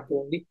వీటిని వాడుతూ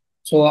ఉంది.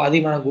 సో అది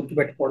మనం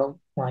గుర్తుపెట్టుకోవడం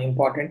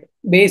ఇంపార్టెంట్.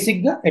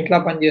 బేసిక్ గా ఎట్లా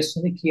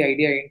పనిచేస్తుంది, కీ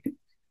ఐడియా ఏంటి,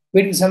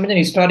 వీటికి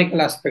సంబంధించిన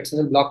హిస్టారికల్ ఆస్పెక్ట్స్,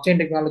 అసలు బ్లాక్ చైన్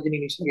టెక్నాలజీని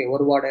ఇనిషియల్గా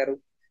ఎవరు వాడారు,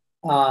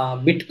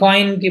 బిట్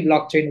కాయిన్ కి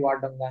బ్లాక్ చైన్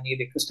వాడడం కానీ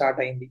ఇది ఎక్కడ స్టార్ట్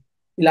అయింది,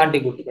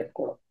 ఇలాంటివి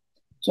గుర్తుపెట్టుకోవడం.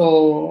 సో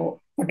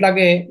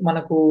అట్లాగే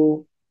మనకు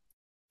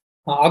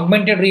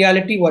augmented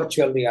reality,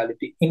 virtual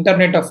reality,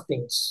 internet of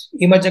things,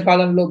 ఈ మధ్య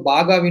కాలంలో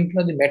బాగా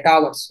వింటున్నది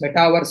మెటావర్స్.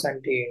 మెటావర్స్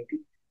అంటే ఏంటి,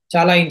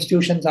 చాలా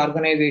institutions,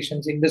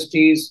 organisations,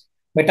 industries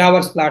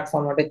metaverse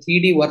platform అంటే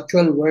 3D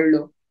వర్చువల్ వరల్డ్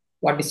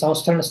వాటి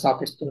సంస్థలను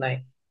స్థాపిస్తున్నాయి,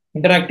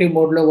 ఇంటరాక్టివ్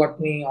మోడ్ లో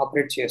వాటిని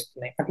ఆపరేట్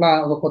చేస్తున్నాయి. అట్లా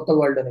ఒక కొత్త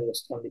వరల్డ్ అనేది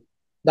వస్తుంది.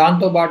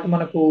 దాంతో పాటు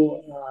మనకు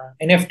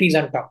ఎన్ఎఫ్టీస్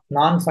అంటాం,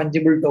 నాన్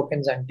ఫంజిబుల్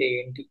టోకెన్స్ అంటే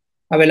ఏంటి,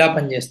 అవి ఎలా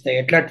పనిచేస్తాయి,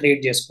 ఎట్లా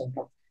ట్రేడ్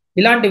చేసుకుంటాం,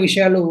 ఇలాంటి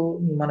విషయాలు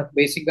మనకు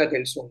బేసిక్ గా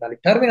తెలిసి ఉండాలి.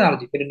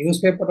 టర్మినాలజీ, మీరు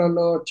న్యూస్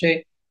పేపర్లలో వచ్చే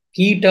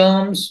కీ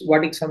టర్మ్స్,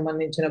 వాటికి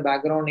సంబంధించిన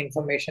బ్యాక్గ్రౌండ్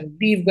ఇన్ఫర్మేషన్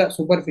బ్రీఫ్ గా,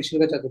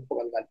 సూపర్ఫిషియల్ గా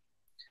చదువుకోగలగాలి.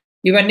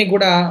 ఇవన్నీ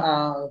కూడా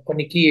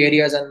కొన్ని కీ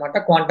ఏరియాస్ అన్నమాట.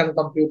 క్వాంటమ్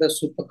కంప్యూటర్స్,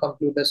 సూపర్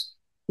కంప్యూటర్స్,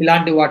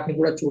 ఇలాంటి వాటిని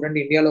కూడా చూడండి.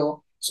 ఇండియాలో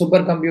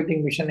సూపర్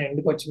కంప్యూటింగ్ మిషన్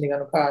ఎందుకు వచ్చింది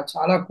కనుక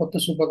చాలా కొత్త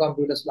సూపర్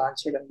కంప్యూటర్స్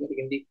లాంచ్ చేయడం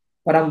జరిగింది.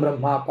 పరం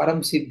బ్రహ్మ, పరం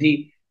సిద్ధి,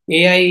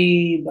 ఏఐ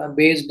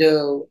బేస్డ్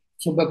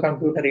సూపర్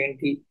కంప్యూటర్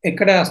ఏంటి,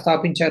 ఎక్కడ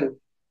స్థాపించారు,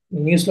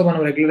 న్యూస్ లో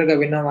మనం రెగ్యులర్ గా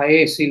విన్నాం,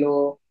 ఐఐఎస్సిలో,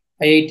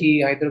 ఐఐటి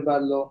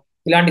హైదరాబాద్ లో,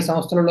 ఇలాంటి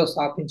సంస్థలలో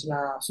స్థాపించిన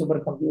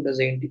సూపర్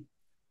కంప్యూటర్స్ ఏంటి,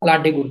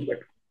 అలాంటివి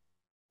గుర్తుపెట్టు.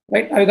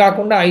 రైట్. అవి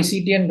కాకుండా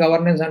ఐసీటీ అండ్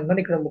గవర్నెన్స్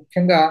అంటున్నాను. ఇక్కడ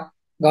ముఖ్యంగా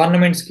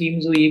government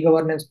schemes, e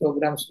governance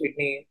programmes,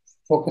 వీటిని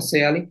ఫోకస్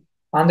చేయాలి.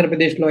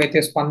 ఆంధ్రప్రదేశ్లో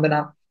అయితే స్పందన,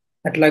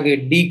 అట్లాగే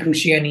డి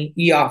కృషి అని,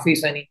 ఈ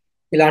ఆఫీస్ అని,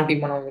 ఇలాంటివి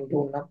మనం వింటూ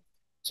ఉన్నాం.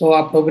 సో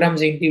ఆ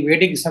ప్రోగ్రామ్స్ ఏంటి,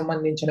 వేటికి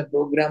సంబంధించిన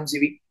ప్రోగ్రామ్స్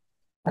ఇవి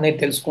అనేది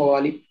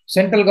తెలుసుకోవాలి.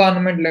 సెంట్రల్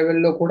గవర్నమెంట్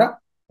లెవెల్లో కూడా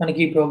మనకి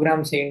ఈ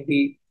ప్రోగ్రామ్స్ ఏంటి,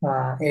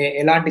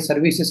 ఎలాంటి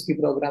సర్వీసెస్ కి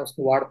ప్రోగ్రామ్స్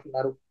కి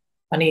వాడుతున్నారు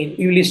అని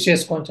ఇవి లిస్ట్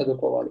చేసుకొని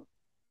చదువుకోవాలి.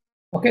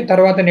 ఓకే.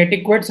 తర్వాత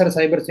నెటిక్వేట్ సరే,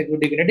 cyber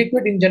security.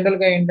 Netiquette in general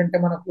గా ఏంటంటే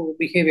మనకు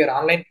బిహేవియర్,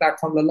 ఆన్లైన్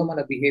ప్లాట్ఫామ్లలో మన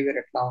బిహేవియర్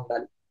ఎట్లా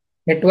ఉండాలి,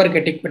 నెట్వర్క్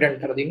ఎటిక్వేట్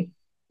అంటారు దీన్ని.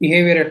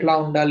 బిహేవియర్ ఎట్లా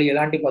ఉండాలి,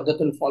 ఎలాంటి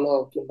పద్ధతులు ఫాలో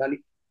అవుతుండాలి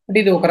అంటే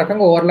ఇది ఒక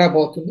రకంగా ఓవర్లాప్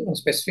అవుతుంది.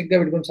 స్పెసిఫిక్ గా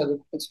వీటి గురించి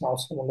చదువుకోవాల్సిన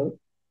అవసరం ఉండదు.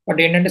 బట్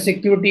ఏంటంటే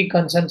సెక్యూరిటీ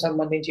కన్సర్న్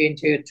సంబంధించి ఏం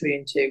చేయొచ్చు,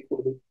 ఏం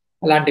చేయకూడదు,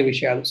 అలాంటి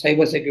విషయాలు,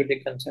 cyber security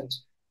concerns,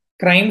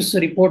 crimes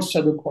reports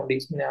చదువుకోండి.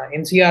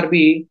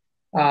 ఎన్సీఆర్బి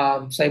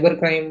సైబర్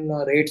క్రైమ్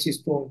రేట్స్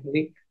ఇస్తూ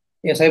ఉంటుంది.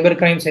 సైబర్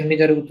క్రైమ్స్ ఎన్ని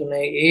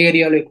జరుగుతున్నాయి, ఏ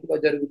ఏరియాలో ఎక్కువగా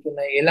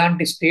జరుగుతున్నాయి,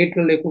 ఎలాంటి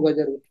స్టేట్లలో ఎక్కువగా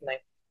జరుగుతున్నాయి,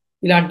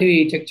 ఇలాంటివి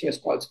చెక్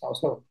చేసుకోవాల్సిన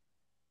అవసరం ఉంది.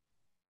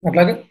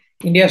 అట్లాగే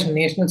India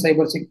national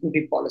cyber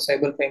security policy,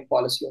 cyber crime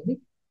policy ఉంది.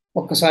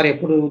 ఒక్కసారి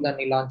ఎప్పుడు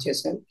దాన్ని లాంచ్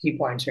చేశారు, కీ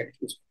పాయింట్స్ ఏంటి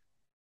చూసుకోండి.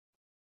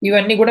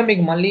 ఇవన్నీ కూడా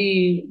మీకు మళ్ళీ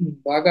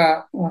బాగా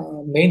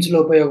మెయిన్స్ లో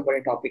ఉపయోగపడే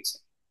టాపిక్స్.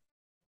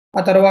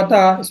 ఆ తర్వాత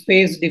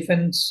స్పేస్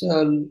డిఫెన్స్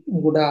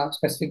కూడా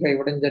స్పెసిఫిక్ గా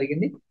ఇవ్వడం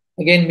జరిగింది.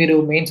 అగైన్ మీరు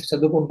మెయిన్స్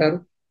చదువుకుంటారు.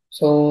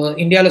 సో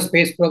ఇండియాలో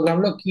స్పేస్ ప్రోగ్రామ్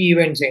లో కీ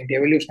ఈవెంట్స్ ఏంటి,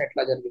 ఎవల్యూషన్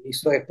ఎట్లా జరిగింది,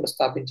 ఇస్రో ఎప్పుడు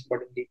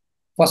స్థాపించబడింది,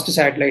 ఫస్ట్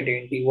శాటిలైట్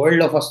ఏంటి,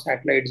 వరల్డ్ లో ఫస్ట్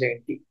శాటిలైట్స్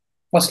ఏంటి,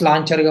 ఫస్ట్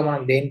లాంచర్ గా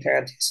మనం దేన్ని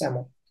తయారు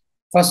చేసాము,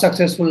 ఫస్ట్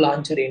సక్సెస్ఫుల్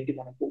లాంచర్ ఏంటి,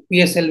 మనకు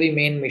పిఎస్ఎల్వి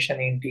మెయిన్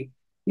మిషన్ ఏంటి,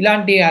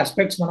 ఇలాంటి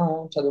ఆస్పెక్ట్స్ మనం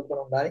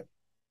చదువుకొని ఉండాలి.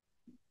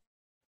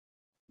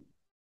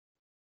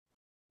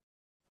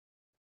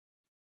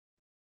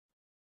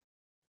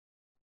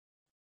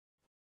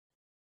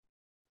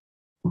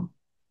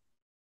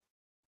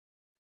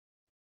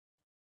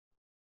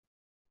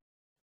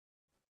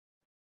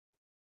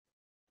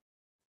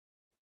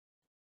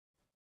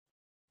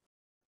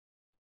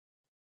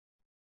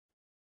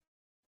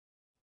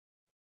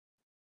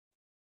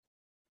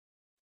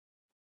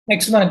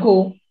 నెక్స్ట్ మనకు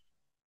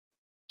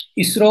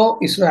ఇస్రో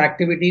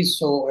యాక్టివిటీస్.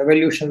 సో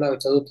ఎవల్యూషన్ లో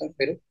చదువుతారు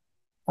మీరు.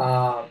 ఆ,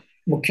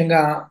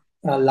 ముఖ్యంగా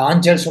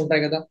లాంచర్స్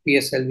ఉంటాయి కదా,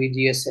 PSLV,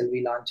 GSLV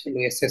లాంచర్లు,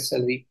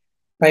 SSLV.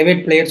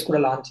 Private players కూడా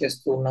లాంచ్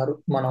చేస్తూ ఉన్నారు.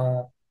 మనం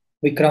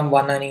విక్రమ్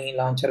 1 అని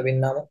లాంచర్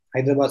విన్నాము.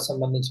 హైదరాబాద్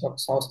సంబంధించిన ఒక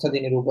సంస్థ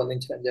దీన్ని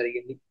రూపొందించడం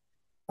జరిగింది.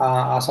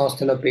 ఆ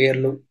సంస్థల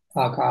పేర్లు,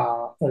 ఆ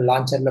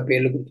లాంచర్ల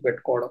పేర్లు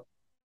గుర్తుపెట్టుకోవడం,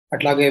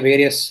 అట్లాగే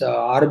వేరియస్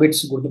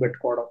ఆర్బిట్స్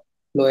గుర్తుపెట్టుకోవడం.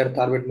 లో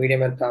earth orbit,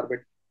 medium earth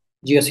orbit,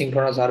 Jio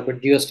synchronous orbit,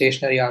 Jio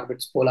stationery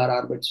orbits, polar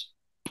orbits.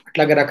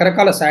 అట్లాగే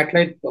రకరకాల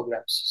శాటిలైట్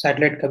ప్రోగ్రామ్స్,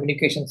 శాటిలైట్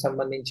కమ్యూనికేషన్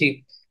సంబంధించి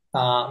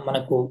ఆ,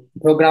 మనకు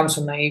ప్రోగ్రామ్స్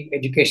ఉన్నాయి.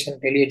 ఎడ్యుకేషన్,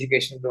 టెలి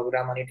ఎడ్యుకేషన్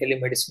ప్రోగ్రామ్ అని,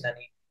 టెలిమెడిసిన్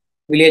అని,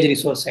 విలేజ్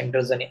రిసోర్స్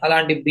సెంటర్స్ అని,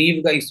 అలాంటి బ్రీఫ్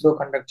గా ఇస్రో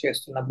కండక్ట్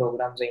చేస్తున్న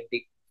ప్రోగ్రామ్స్ ఏంటి.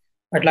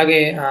 అట్లాగే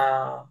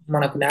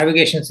మనకు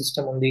నావిగేషన్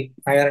సిస్టమ్ ఉంది,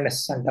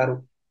 ఐఆర్ఎన్ఎస్ అంటారు.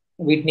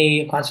 వీటిని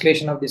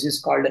constellation of this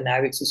is called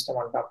Navik system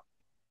అంటాం.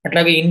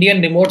 అట్లాగే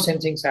Indian remote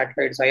sensing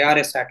satellites,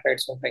 IRS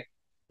satellites ఉంటాయి.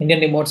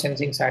 ఇండియన్ రిమోట్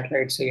సెన్సింగ్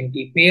శాటిలైట్స్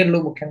ఏంటి పేర్లు,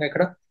 ముఖ్యంగా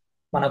ఇక్కడ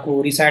మనకు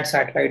రిసాట్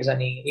శాటిలైట్స్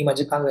అని, ఈ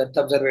మధ్య కాలంలో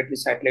ఎర్త్ అబ్జర్వేటరీ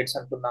శాటిలైట్స్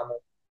అంటున్నాము,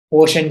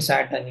 ఓషన్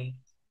శాట్ అని.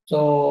 సో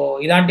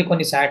ఇలాంటి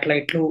కొన్ని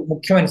శాటిలైట్లు,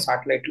 ముఖ్యమైన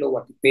శాటిలైట్లు,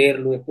 వాటి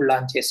పేర్లు, ఎప్పుడు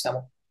లాంచ్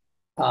చేస్తాము.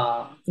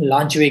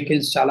 లాంచ్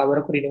వెహికల్స్ చాలా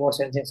వరకు రిమోట్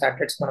సెన్సింగ్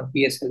శాటిలైట్స్ మనం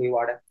పిఎస్ఎల్వి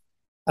వాడాం.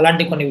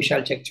 అలాంటి కొన్ని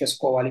విషయాలు చెక్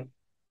చేసుకోవాలి.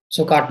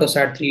 సో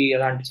కార్టోసాట్ 3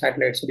 అలాంటి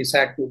శాటిలైట్స్,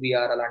 రిసాట్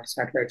 2BR అలాంటి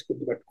శాటిలైట్స్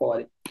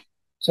గుర్తుపెట్టుకోవాలి.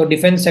 సో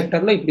డిఫెన్స్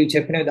సెక్టర్ లో ఇప్పుడు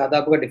చెప్పినవి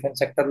దాదాపుగా డిఫెన్స్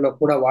సెక్టర్ లో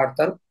కూడా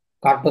వాడతారు.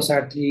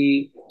 కార్టోసాట్ 3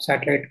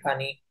 శాటిలైట్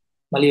కానీ,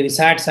 మళ్ళీ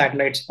రిసాట్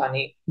శాటిలైట్స్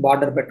కానీ,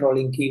 బార్డర్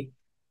పెట్రోలింగ్ కి,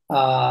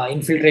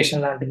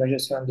 ఇన్ఫిల్ట్రేషన్ లాంటి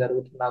మెజర్స్ ఏమైనా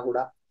జరుగుతున్నా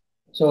కూడా,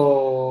 సో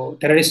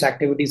టెర్రరిస్ట్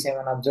యాక్టివిటీస్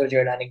ఏమైనా అబ్జర్వ్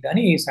చేయడానికి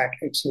కానీ ఈ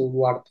శాటిలైట్స్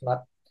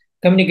వాడుతున్నారు.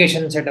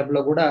 కమ్యూనికేషన్ సెటప్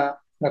లో కూడా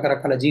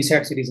రకరకాల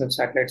జీసాట్ సిరీస్ ఆఫ్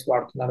శాటిలైట్స్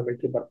వాడుతున్నారు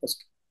మిలిటరీ పర్పస్.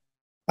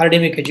 ఆల్రెడీ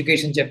మీకు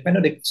ఎడ్యుకేషన్ చెప్పాను,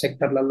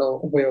 సెక్టర్లలో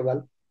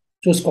ఉపయోగాలు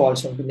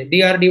చూసుకోవాల్సి ఉంటుంది.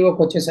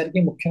 డిఆర్డిఓకి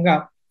వచ్చేసరికి ముఖ్యంగా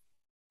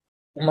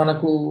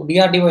మనకు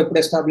డిఆర్డిఓ ఎప్పుడు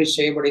ఎస్టాబ్లిష్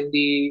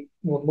చేయబడింది,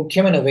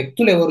 ముఖ్యమైన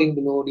వ్యక్తులు ఎవరు,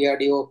 ఇందులో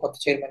డిఆర్డిఓ కొత్త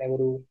చైర్మన్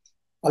ఎవరు,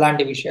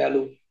 అలాంటి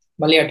విషయాలు.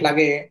 మళ్ళీ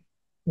అట్లాగే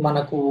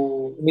మనకు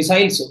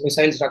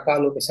మిసైల్స్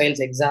రకాలు,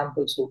 missiles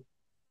examples,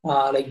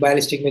 like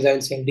ballistic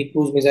missiles ఏంటి,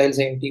 క్రూజ్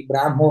మిసైల్స్ ఏంటి,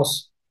 బ్రాహ్మోస్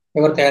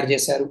ఎవరు తయారు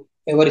చేశారు,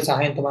 ఎవరి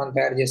సహాయంతో మనం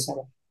తయారు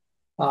చేస్తాము.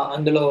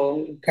 అందులో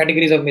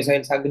కేటగిరీస్ ఆఫ్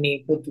మిసైల్స్ అగ్ని,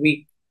 పృథ్వీ,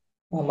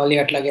 మళ్ళీ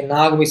అట్లాగే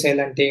నాగ్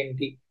మిసైల్ అంటే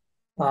ఏంటి,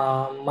 ఆ,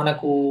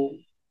 మనకు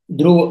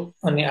ధ్రువ్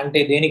అని అంటే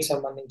దేనికి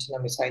సంబంధించిన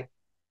మిసైల్,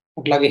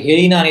 అట్లాగే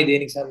హెలీనా అనే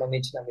దేనికి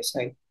సంబంధించిన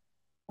missile.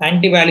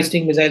 Anti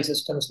ballistic missile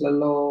systems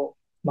లలో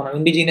మనం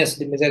ఇండిజినియస్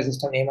మిసైల్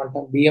సిస్టమ్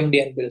ఏమంటాం, బిఎండి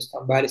అని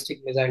పిలుస్తాం,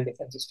 బ్యాలిస్టిక్ మిసైల్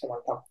డిఫెన్స్ సిస్టమ్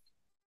అంటాం.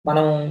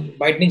 మనం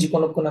బయట నుంచి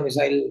కొనుక్కున్న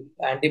missile,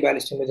 anti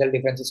ballistic missile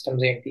defence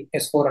systems ఏంటి,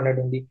 S-400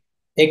 ఉంది,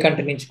 ఏ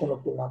కంట్రీ నుంచి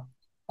కొనుక్కున్నాం,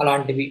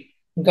 అలాంటివి.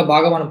 ఇంకా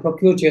బాగా మనం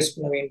ప్రొక్యూర్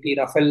చేసుకున్నవి ఏంటి,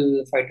 రఫెల్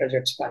ఫైటర్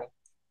జెట్స్ కానీ,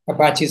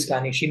 అపాచీస్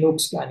కానీ,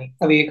 షినూక్స్ కానీ,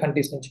 అవి ఏ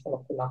కంట్రీస్ నుంచి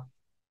కొనుక్కున్నాం.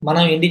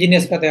 మనం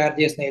ఇండిజినియస్ గా తయారు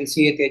చేసిన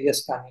ఎల్సిఏ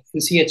తేజస్ కానీ,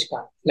 ఎల్సిహెచ్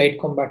కానీ, లైట్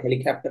కాంబాట్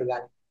హెలికాప్టర్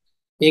కానీ,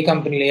 ఏ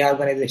కంపెనీలు, ఏ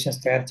ఆర్గనైజేషన్స్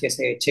తయారు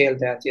చేసే, హెచ్ఏఎల్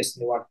తయారు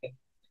చేసింది వాటిని,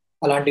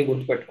 అలాంటివి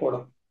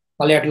గుర్తుపెట్టుకోవడం.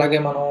 మళ్ళీ అట్లాగే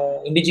మనం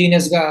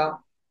ఇండిజీనియస్ గా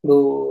ఇప్పుడు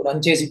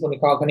రన్ చేసి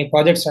కొన్ని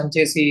ప్రాజెక్ట్స్ రన్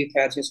చేసి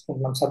తయారు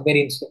చేసుకుంటున్నాం.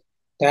 సబ్మెరీన్స్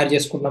తయారు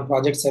చేసుకుంటున్నాం.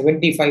 ప్రాజెక్ట్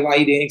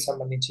 75 దేనికి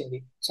సంబంధించింది,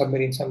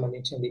 సబ్మెరీన్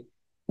సంబంధించింది.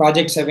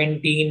 ప్రాజెక్ట్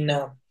 17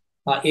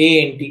 A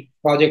ఏంటి,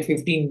 ప్రాజెక్ట్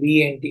 15B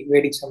ఏంటి,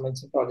 వేడికి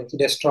సంబంధించిన ప్రాజెక్ట్స్,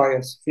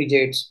 డెస్ట్రాయర్స్,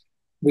 ఫ్రిగేట్స్,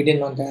 వీటిని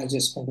మనం తయారు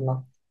చేసుకుంటున్నాం.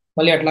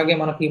 మళ్ళీ అట్లాగే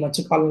మనకి ఈ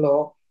మధ్య కాలంలో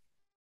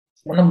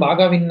మనం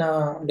బాగా విన్న,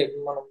 అంటే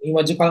మనం ఈ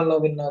మధ్య కాలంలో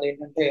విన్నది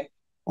ఏంటంటే,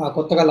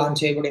 కొత్తగా లాంచ్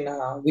చేయబడిన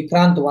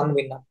విక్రాంత్ 1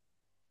 విన్నాం.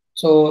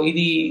 సో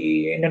ఇది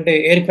ఏంటంటే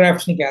ఎయిర్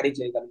క్రాఫ్ట్స్ ని క్యారీ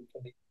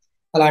చేయగలుగుతుంది.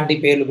 అలాంటి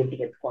పేర్లు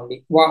గుర్తుపెట్టుకోండి.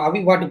 అవి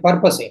వాటి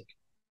పర్పస్ ఏంటి,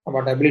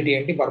 వాటి అబిలిటీ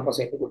ఏంటి, పర్పస్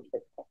ఏంటి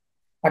గుర్తుపెట్టుకోండి.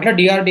 అట్లా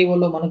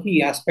డిఆర్డిఓలో మనకి ఈ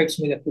ఆస్పెక్ట్స్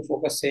మీద ఎక్కువ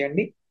ఫోకస్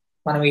చేయండి.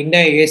 మనం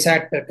ఇండియా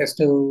ఏసాట్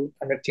టెస్ట్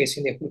కండక్ట్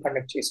చేసింది, ఎప్పుడు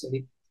కండక్ట్ చేసింది,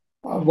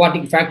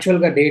 వాటికి ఫ్యాక్చువల్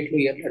గా డేట్లు,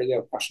 ఇయర్లు అడిగే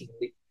అవకాశం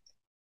ఉంది.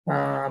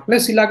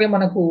 ప్లస్ ఇలాగే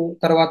మనకు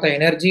తర్వాత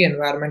ఎనర్జీ,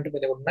 ఎన్వైరన్మెంట్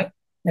మీద ఉన్నాయి.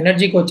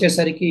 ఎనర్జీకి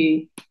వచ్చేసరికి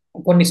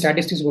కొన్ని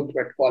స్టాటిస్టిక్స్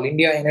గుర్తుపెట్టుకోవాలి.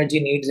 ఇండియా ఎనర్జీ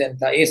నీడ్స్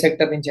ఎంత, ఏ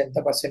సెక్టర్ నుంచి ఎంత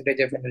పర్సెంటేజ్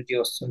ఆఫ్ ఎనర్జీ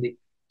వస్తుంది,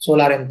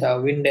 సోలార్ ఎంత,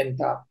 విండ్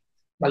ఎంత,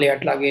 మళ్ళీ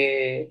అట్లాగే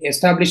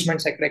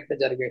ఎస్టాబ్లిష్మెంట్స్ ఎక్కడెక్కడ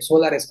జరిగాయి,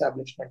 సోలార్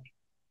ఎస్టాబ్లిష్మెంట్.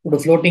 ఇప్పుడు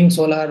ఫ్లోటింగ్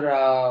సోలార్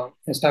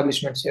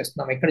ఎస్టాబ్లిష్మెంట్స్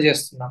చేస్తున్నాం, ఎక్కడ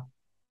చేస్తున్నాం,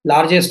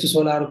 లార్జెస్ట్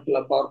సోలార్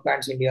పవర్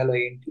ప్లాంట్స్ ఇండియాలో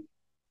ఏంటి,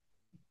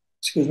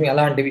 ఎక్స్క్యూజ్ మీ,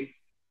 అలాంటివి.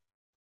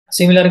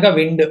 సిమిలర్ గా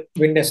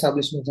విండ్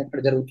ఎస్టాబ్లిష్మెంట్స్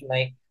ఎక్కడ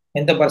జరుగుతున్నాయి,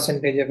 ఎంత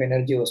పర్సెంటేజ్ ఆఫ్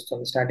ఎనర్జీ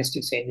వస్తుంది,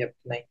 స్టాటిస్టిక్స్ ఏం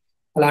చెప్తున్నాయి,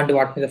 అలాంటి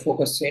వాటి మీద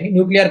ఫోకస్ చేయండి.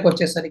 న్యూక్లియర్కి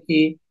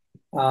వచ్చేసరికి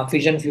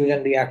ఫిజన్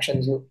ఫ్యూజన్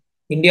రియాక్షన్స్,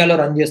 ఇండియాలో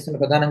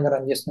ప్రధానంగా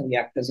రన్ చేస్తున్న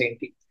రియాక్టర్స్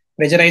ఏంటి,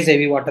 ప్రెజరైజ్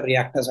హెవీ వాటర్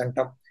రియాక్టర్స్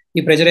అంటాం.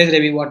 ఈ ప్రెజరైజ్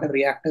హెవీ వాటర్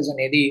రియాక్టర్స్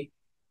అనేది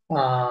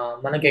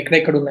మనకి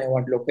ఎక్కడెక్కడ ఉన్నాయి,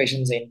 వాటి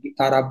లొకేషన్స్ ఏంటి,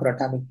 తారాపూర్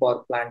అటామిక్ పవర్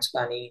ప్లాంట్స్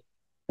కానీ,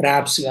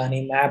 ర్యాప్స్ కానీ,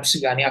 మ్యాప్స్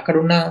కానీ, అక్కడ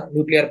ఉన్న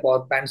న్యూక్లియర్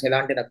పవర్ ప్లాంట్స్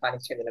ఎలాంటి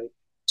రకానికి చెందినవి.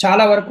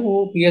 చాలా వరకు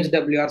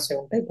పిహెచ్డబ్ల్యూఆర్స్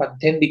ఉంటాయి.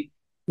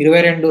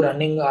 22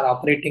 రన్నింగ్ ఆర్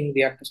ఆపరేటింగ్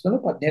రియాక్టర్స్ లో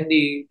 18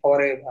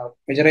 power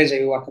pressurise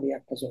heavy water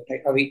reactors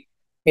ఉంటాయి. అవి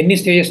ఎన్ని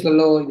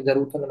స్టేజెస్లలో ఇది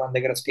జరుగుతుంది మన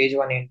దగ్గర, స్టేజ్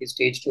 1 ఏంటి,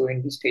 స్టేజ్ 2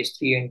 ఏంటి, స్టేజ్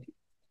 3 ఏంటి,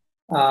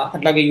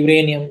 అట్లాగే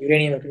యురేనియం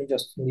ఎక్కడి నుంచి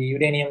వస్తుంది,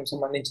 యురేనియం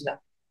సంబంధించిన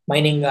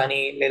మైనింగ్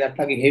కానీ, లేదా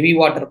అట్లాగే హెవీ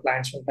వాటర్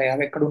ప్లాంట్స్ ఉంటాయి,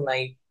 అవి ఎక్కడ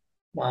ఉన్నాయి,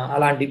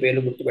 అలాంటి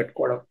పేర్లు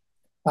గుర్తుపెట్టుకోవడం.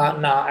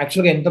 నా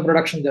యాక్చువల్గా ఎంత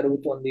ప్రొడక్షన్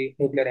జరుగుతుంది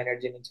న్యూక్లియర్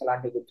ఎనర్జీ నుంచి,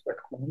 అలాంటివి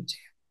గుర్తుపెట్టుకోవడం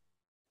చేయాలి.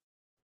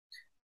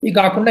 ఇది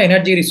కాకుండా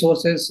ఎనర్జీ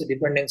రిసోర్సెస్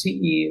డిపెండెన్సీ,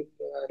 ఈ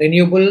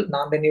renewable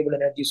non renewable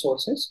energy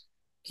sources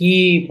key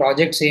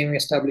projects ఏమి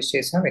ఎస్టాబ్లిష్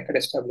చేసాం, ఎక్కడ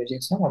ఎస్టాబ్లిష్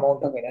చేసాం,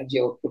 అమౌంట్ ఆఫ్ ఎనర్జీ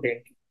అవుట్పుట్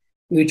ఏంటి,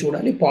 ఇవి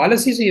చూడాలి.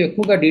 పాలసీస్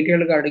ఎక్కువగా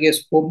డీటెయిల్గా అడిగే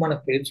స్కోప్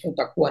మనకు ప్రిలిమ్స్ లో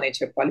తక్కువ అనే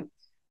చెప్పాలి.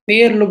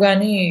 పేర్లు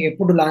కానీ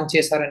ఎప్పుడు లాంచ్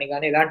చేశారని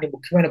కానీ, ఎలాంటి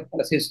ముఖ్యమైన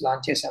పాలసీస్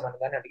లాంచ్ చేశామని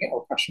కానీ అడిగే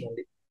అవకాశం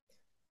ఉంది.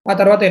 ఆ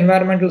తర్వాత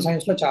ఎన్వైరన్మెంటల్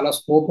సైన్స్ లో చాలా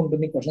స్కోప్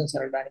ఉంటుంది క్వశ్చన్స్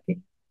అడగడానికి.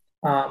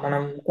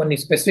 మనం కొన్ని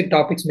స్పెసిఫిక్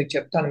టాపిక్స్ మీకు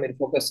చెప్తాను, మీరు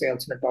ఫోకస్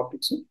చేయాల్సిన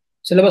టాపిక్స్.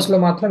 సిలబస్ లో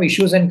మాత్రం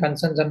ఇష్యూస్ అండ్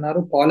కన్సర్న్స్ అన్నారు,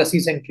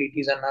 పాలసీస్ అండ్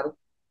ట్రీటీస్ అన్నారు,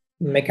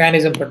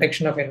 మెకానిజం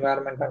ప్రొటెక్షన్ ఆఫ్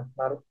ఎన్వైరన్మెంట్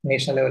అంటున్నారు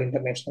నేషనల్ లెవెల్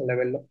ఇంటర్నేషనల్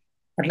లెవెల్లో,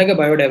 అట్లాగే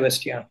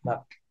బయోడైవర్సిటీ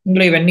అంటున్నారు.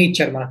 ఇందులో ఇవన్నీ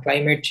ఇచ్చారు, మన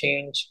క్లైమేట్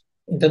చేంజ్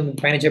ఇంత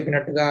పైన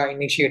చెప్పినట్టుగా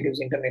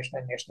initiatives, international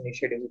and national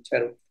initiatives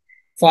ఇచ్చారు.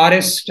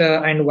 ఫారెస్ట్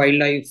అండ్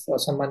వైల్డ్ లైఫ్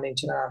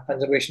సంబంధించిన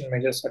కన్జర్వేషన్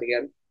మెజర్స్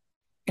అడిగారు.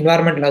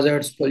 Environmental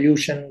hazards,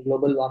 pollution,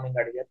 global warming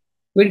అడిగారు.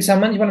 వీటికి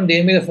సంబంధించి మనం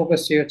దేని మీద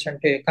ఫోకస్ చేయొచ్చు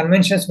అంటే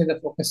కన్వెన్షన్స్ మీద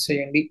ఫోకస్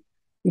చేయండి.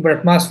 ఇప్పుడు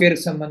అట్మాస్ఫియర్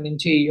కి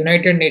సంబంధించి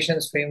United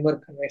nations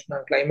framework convention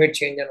on climate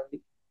change అని ఉంది,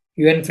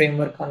 UN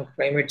framework on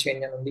climate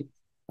change అని ఉంది,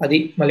 అది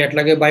మళ్ళీ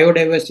అట్లాగే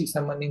బయోడైవర్సిటీకి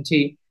సంబంధించి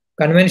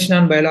కన్వెన్షన్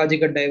ఆన్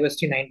బయోలాజికల్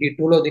డైవర్సిటీ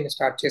 92లో దీన్ని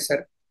స్టార్ట్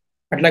చేశారు.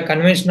 అట్లా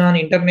కన్వెన్షన్ ఆన్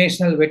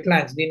ఇంటర్నేషనల్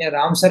వెట్లాండ్స్, దీన్ని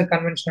రామ్సర్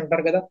కన్వెన్షన్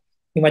అంటారు కదా,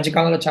 ఈ మధ్య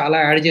కాలంలో చాలా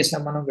యాడ్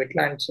చేసాం మనం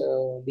వెట్లాండ్స్,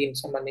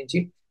 దీనికి సంబంధించి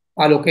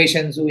ఆ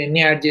లొకేషన్స్ ఎన్ని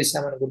యాడ్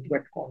చేసామని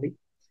గుర్తుపెట్టుకోండి.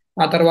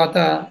 ఆ తర్వాత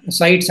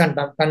సైట్స్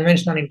అంటాం,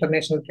 convention on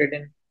international trade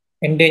and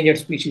endangered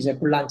species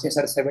ఎప్పుడు లాంచ్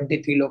చేశారు,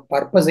 73లో.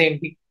 పర్పస్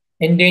ఏంటి,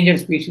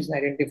 ఎండేంజర్డ్ స్పీషీస్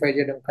ఐడెంటిఫై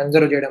చేయడం,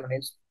 కన్జర్వ్ చేయడం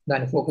అనేది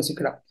దాని ఫోకస్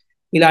ఇక్కడ.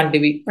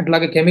 ఇలాంటివి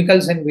అట్లాగే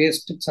కెమికల్స్ అండ్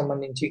వేస్ట్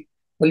సంబంధించి,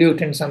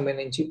 పొల్యూటెంట్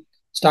సంబంధించి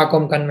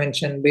Stockholm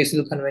convention,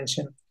 basil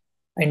convention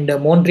and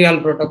మోంట్రియాల్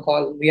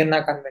protocol, Vienna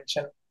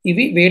convention,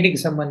 ఇవి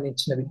వేటికి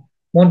సంబంధించినవి.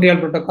 మోంట్రియాల్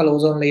protocol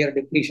ozone layer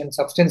depletion,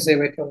 substance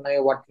ఏవైతే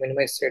ఉన్నాయో వాటిని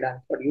మినిమైజ్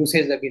చేయడానికి, వాటి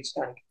యూసేజ్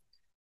తగ్గించడానికి,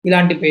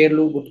 ఇలాంటి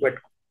పేర్లు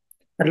గుర్తుపెట్టుకో.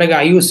 అట్లాగే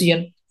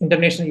IUCN,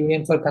 international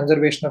union for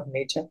conservation of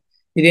nature,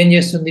 ఇదేం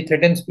చేస్తుంది,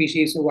 థ్రెటన్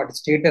స్పీషీస్ వాటి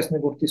స్టేటస్ ని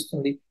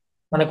గుర్తిస్తుంది.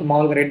 మనకు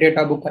మామూలుగా రెడ్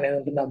డేటా బుక్ అనేది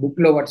ఉంటుంది, ఆ బుక్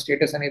లో వాటి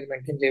స్టేటస్ అనేది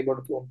మెయింటైన్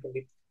చేయబడుతూ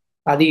ఉంటుంది.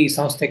 అది ఈ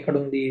సంస్థ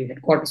ఎక్కడుంది,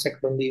 హెడ్ క్వార్టర్స్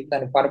ఎక్కడుంది,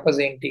 దాని పర్పస్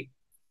ఏంటి.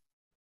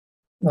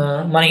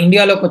 మన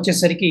ఇండియాలోకి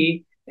వచ్చేసరికి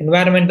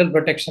ఎన్వైరన్మెంటల్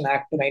ప్రొటెక్షన్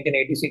యాక్ట్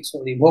 1986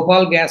 ఉంది.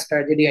 భోపాల్ గ్యాస్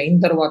ట్రాజడీ అయిన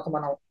తర్వాత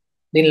మనం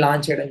దీన్ని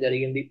లాంచ్ చేయడం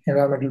జరిగింది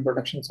ఎన్వైరన్మెంటల్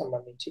ప్రొటెక్షన్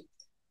సంబంధించి.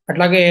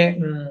 అట్లాగే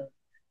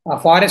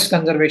ఫారెస్ట్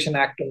కన్జర్వేషన్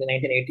యాక్ట్ ఉంది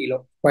 1980లో,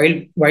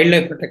 వైల్డ్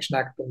లైఫ్ ప్రొటెక్షన్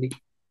యాక్ట్ ఉంది,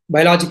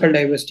 బయలాజికల్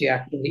డైవర్సిటీ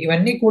యాక్ట్ ఉంది.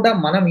 ఇవన్నీ కూడా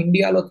మనం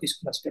ఇండియాలో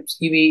తీసుకున్న స్టెప్స్.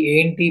 ఇవి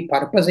ఏంటి,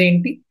 పర్పస్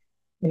ఏంటి,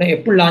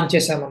 ఎప్పుడు లాంచ్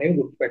చేశామనేవి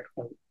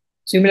గుర్తుపెట్టుకోండి.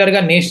 సిమిలర్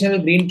గా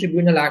నేషనల్ గ్రీన్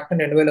ట్రిబ్యునల్ యాక్ట్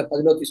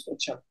 2010లో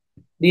తీసుకొచ్చాం.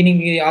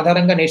 దీనికి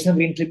ఆధారంగా నేషనల్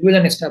గ్రీన్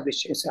ట్రిబ్యునల్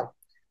ఎస్టాబ్లిష్ చేశాం.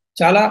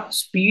 చాలా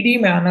స్పీడీ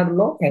మేనర్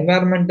లో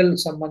ఎన్వైరన్మెంటల్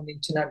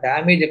సంబంధించిన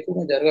డ్యామేజ్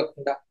ఎక్కువగా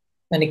జరగకుండా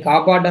దాన్ని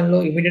కాపాడడంలో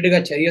ఇమీడియట్ గా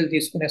చర్యలు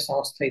తీసుకునే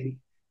సంస్థ ఇది.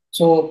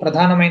 సో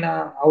ప్రధానమైన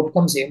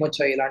అవుట్కమ్స్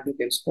ఏమొచ్చాయి ఇలాంటివి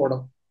తెలుసుకోవడం,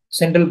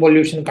 central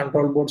pollution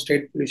control board,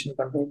 state pollution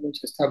control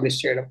boards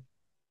establish చేయడం,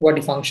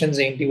 వాటి ఫంక్షన్స్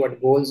ఏంటి, వాటి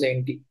గోల్స్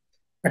ఏంటి.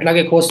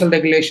 అట్లాగే కోస్టల్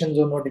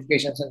రెగ్యులేషన్స్,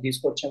 నోటిఫికేషన్స్ అని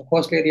తీసుకొచ్చాం.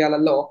 కోస్టల్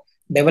ఏరియాలలో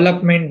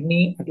డెవలప్మెంట్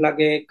ని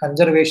అట్లాగే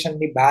కన్జర్వేషన్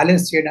ని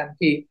బ్యాలెన్స్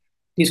చేయడానికి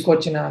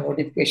తీసుకొచ్చిన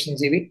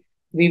నోటిఫికేషన్స్ ఇవి.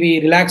 ఇవి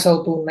రిలాక్స్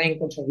అవుతూ ఉన్నాయి,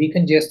 ఇంకొంచెం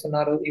వీకెన్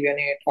చేస్తున్నారు ఇవి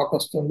అనే టాక్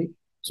వస్తుంది.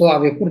 సో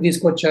అవి ఎప్పుడు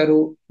తీసుకొచ్చారు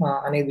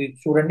అనేది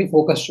చూడండి,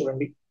 ఫోకస్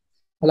చూడండి.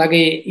 అలాగే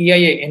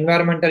ఈఐఏ,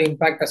 ఎన్వైరన్మెంటల్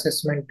ఇంపాక్ట్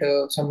అసెస్మెంట్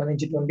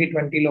సంబంధించి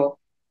 2020లో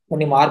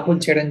కొన్ని మార్పులు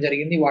చేయడం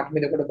జరిగింది. వాటి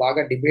మీద కూడా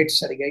బాగా డిబేట్స్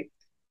జరిగాయి.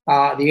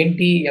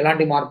 అదేంటి,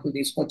 ఎలాంటి మార్పులు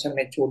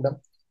తీసుకొచ్చారనేది చూడడం.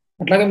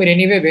 అట్లాగే మీరు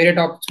ఎనీవే వేరే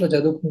టాపిక్స్ లో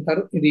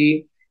చదువుకుంటారు. ఇది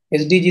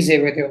ఎస్డిజీస్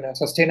ఏవైతే ఉన్నాయో,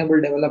 సస్టైనబుల్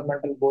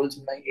డెవలప్మెంటల్ గోల్స్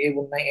ఉన్నాయి, ఏవి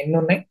ఉన్నాయి, ఎన్ని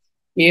ఉన్నాయి,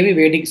 ఏవి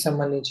వేటికి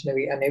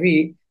సంబంధించినవి అనేవి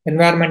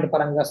ఎన్వైరన్మెంట్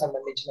పరంగా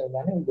సంబంధించినవి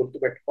కానీ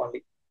గుర్తుపెట్టుకోండి.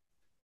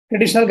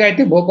 ట్రెడిషనల్ గా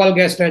అయితే భోపాల్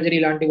గ్యాస్ ట్రాజడీ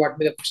ఇలాంటి వాటి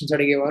మీద క్వశ్చన్స్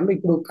అడిగేవాళ్ళు.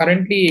 ఇప్పుడు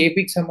కరెంట్లీ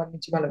ఏపీకి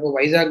సంబంధించి మనకు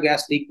వైజాగ్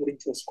గ్యాస్ లీక్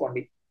గురించి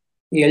చూసుకోండి.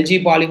 ఈ ఎల్జీ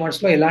పాలిమర్స్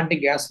లో ఎలాంటి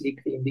గ్యాస్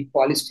లీక్ అయింది,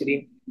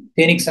 పాలిస్టిరీన్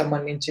దేనికి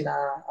సంబంధించిన,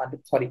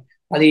 సారీ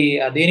అది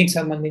దేనికి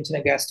సంబంధించిన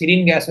గ్యాస్,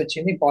 స్టిరీన్ గ్యాస్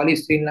వచ్చింది,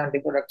 పాలిస్టిరీన్ లాంటి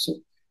ప్రొడక్ట్స్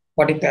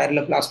వాటి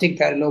తయారీలో, ప్లాస్టిక్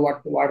తయారీలో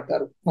వాటిని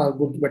వాడతారు,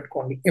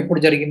 గుర్తుపెట్టుకోండి. ఎప్పుడు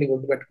జరిగింది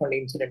గుర్తుపెట్టుకోండి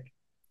ఇన్సిడెంట్.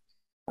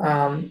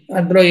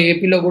 అందులో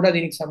ఏపీలో కూడా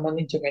దీనికి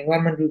సంబంధించి ఒక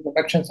ఎన్వైరన్మెంటల్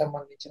ప్రొటెక్షన్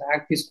సంబంధించిన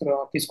యాక్ట్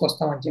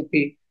తీసుకొస్తామని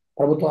చెప్పి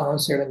ప్రభుత్వం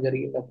అనౌన్స్ చేయడం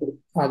జరిగింది, అప్పుడు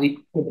అది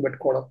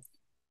గుర్తుపెట్టుకోవడం.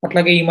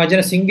 అట్లాగే ఈ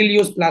మధ్యన సింగిల్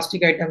యూజ్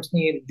ప్లాస్టిక్ ఐటమ్స్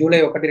ని జూలై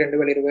 1,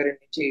 2022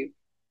 నుంచి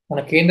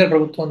మన కేంద్ర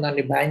ప్రభుత్వం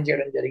దాన్ని బ్యాన్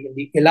చేయడం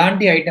జరిగింది.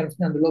 ఎలాంటి ఐటమ్స్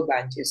ని అందులో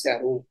బ్యాన్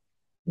చేశారు,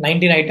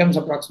 19 ఐటమ్స్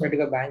అప్రాక్సిమేట్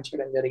గా బ్యాన్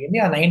చేయడం జరిగింది.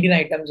 ఆ 19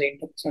 ఐటమ్స్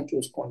ఏంటో ఒకసారి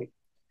చూసుకోండి.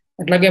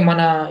 అట్లాగే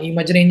మన ఈ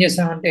మధ్యన ఏం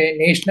చేసామంటే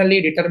నేషనల్లీ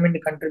డిటర్మిన్డ్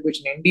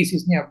కంట్రిబ్యూషన్,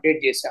 ఎన్డీసీస్ ని అప్డేట్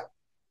చేశాం.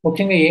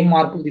 ముఖ్యంగా ఏం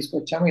మార్పులు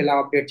తీసుకొచ్చాము, ఎలా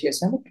అప్డేట్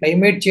చేశాము,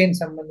 క్లైమేట్ చేంజ్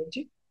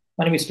సంబంధించి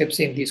మనం ఈ స్టెప్స్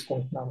ఏం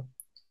తీసుకుంటున్నాము.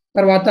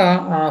 తర్వాత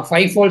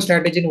 5 ఫోల్డ్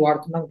స్ట్రాటజీని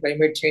వాడుతున్నాం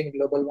క్లైమేట్ చేంజ్,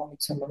 గ్లోబల్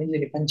వార్మింగ్ సంబంధించి.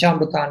 దీన్ని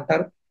పంచామృత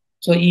అంటారు.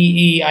 సో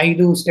ఈ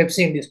 5 స్టెప్స్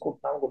ఏం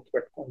తీసుకుంటున్నామో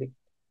గుర్తుపెట్టుకోండి.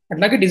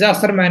 అట్లాగే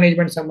డిజాస్టర్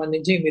మేనేజ్మెంట్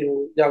సంబంధించి మీరు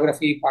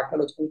జాగ్రఫీ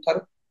పాఠాలు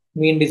చదువుతారు.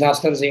 మెయిన్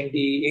డిజాస్టర్స్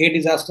ఏంటి, ఏ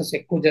డిజాస్టర్స్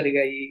ఎక్కువ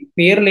జరిగాయి,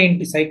 పేర్లు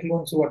ఏంటి,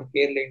 సైక్లోన్స్ వాటి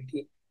పేర్లు ఏంటి,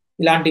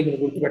 ఇలాంటివి మీరు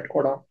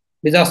గుర్తుపెట్టుకోవడం.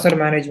 డిజాస్టర్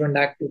మేనేజ్మెంట్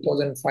యాక్ట్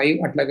 2005,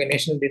 అట్లాగే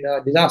నేషనల్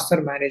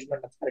డిజాస్టర్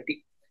మేనేజ్మెంట్ అథారిటీ,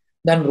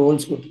 దాని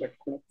రోల్స్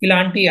గుర్తుపెట్టుకోవడం.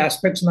 ఇలాంటి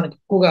ఆస్పెక్ట్స్ మనకి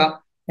ఎక్కువగా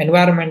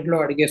ఎన్వైరన్మెంట్ లో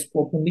అడిగే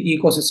స్కోప్ ఉంది.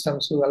 ఈకో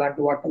సిస్టమ్స్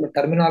అలాంటి వాటిలో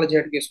టర్మినాలజీ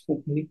అడిగే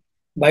స్కోప్ ఉంది.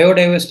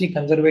 బయోడైవర్సిటీ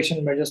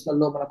కన్జర్వేషన్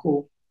మెజర్స్లలో మనకు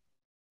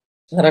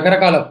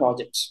రకరకాల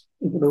ప్రాజెక్ట్స్,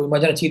 ఇప్పుడు ఈ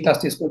మధ్యన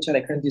చీతాస్ తీసుకొచ్చారు,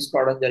 ఎక్కడి నుంచి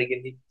తీసుకోవడం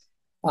జరిగింది.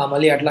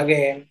 మళ్ళీ అట్లాగే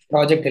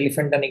ప్రాజెక్ట్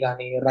ఎలిఫెంట్ అని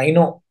కానీ,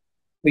 రైనో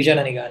విజన్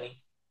అని కానీ,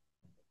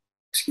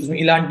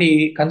 ఇలాంటి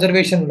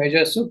కన్జర్వేషన్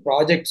మెజర్స్,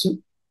 ప్రాజెక్ట్స్,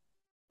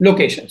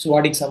 లొకేషన్స్,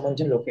 వాటికి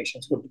సంబంధించిన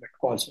లొకేషన్స్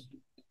గుర్తుపెట్టుకోవాల్సి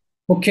ఉంటుంది.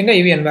 ముఖ్యంగా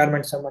ఇవి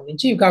ఎన్వైరన్మెంట్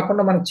సంబంధించి. ఇవి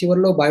కాకుండా మనకు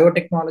చివరిలో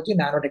బయోటెక్నాలజీ,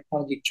 నానో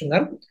టెక్నాలజీ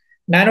ఇచ్చున్నారు.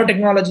 నానో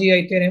టెక్నాలజీ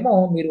అయితేనేమో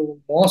మీరు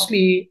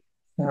మోస్ట్లీ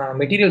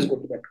మెటీరియల్స్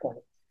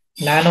గుర్తుపెట్టుకోండి.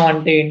 నానో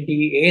అంటే ఏంటి,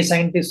 ఏ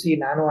సైంటిస్ట్ ఈ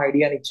నానో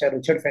ఐడియాని ఇచ్చారు,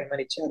 రిచర్డ్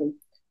ఫెన్మన్ ఇచ్చారు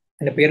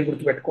అనే పేరు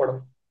గుర్తుపెట్టుకోవడం.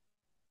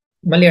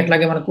 మళ్ళీ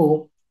అట్లాగే మనకు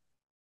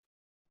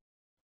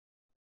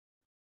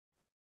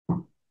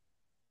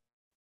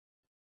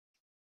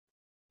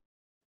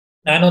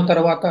నానో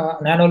తర్వాత,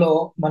 నానోలో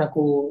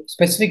మనకు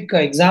స్పెసిఫిక్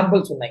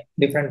ఎగ్జాంపుల్స్ ఉన్నాయి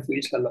డిఫరెంట్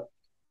ఫీల్డ్స్లలో.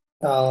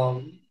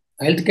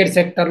 హెల్త్ కేర్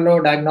సెక్టర్లో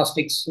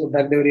diagnostics,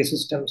 drug delivery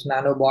systems,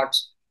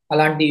 nanobots,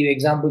 అలాంటి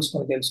ఎగ్జాంపుల్స్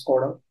మనం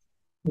తెలుసుకోవడం.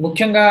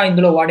 ముఖ్యంగా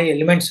ఇందులో వాడే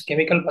ఎలిమెంట్స్,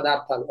 కెమికల్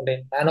పదార్థాలు అంటే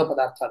నానో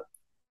పదార్థాలు,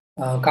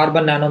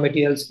 కార్బన్ నానో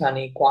మెటీరియల్స్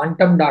కానీ,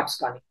 క్వాంటమ్ డాట్స్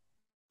కానీ,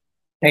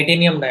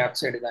 టైటానియం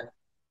డయాక్సైడ్ కానీ,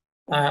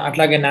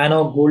 అట్లాగే నానో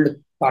గోల్డ్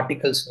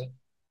పార్టికల్స్ని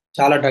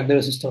చాలా డ్రగ్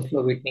డెలివరీ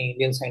సిస్టమ్స్లో వీటిని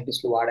ఇండియన్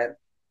సైంటిస్టులు వాడారు.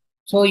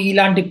 సో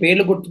ఇలాంటి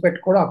పేర్లు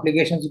గుర్తుపెట్టుకోవడం,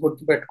 అప్లికేషన్స్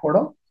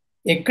గుర్తుపెట్టుకోవడం,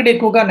 ఎక్కడ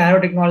ఎక్కువగా నానో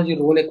టెక్నాలజీ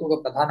రోల్ ఎక్కువగా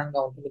ప్రధానంగా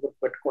ఉంటుంది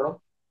గుర్తుపెట్టుకోవడం.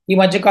 ఈ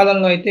మధ్య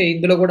కాలంలో అయితే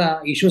ఇందులో కూడా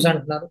ఇష్యూస్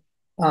అంటున్నారు,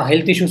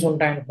 హెల్త్ ఇష్యూస్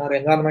ఉంటాయంటున్నారు,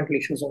 ఎన్విరాన్మెంటల్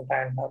ఇష్యూస్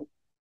ఉంటాయంటున్నారు.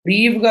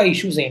 బ్రీఫ్గా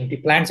ఇష్యూస్ ఏంటి,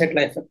 ప్లాంట్స్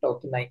ఎట్లా ఎఫెక్ట్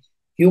అవుతున్నాయి,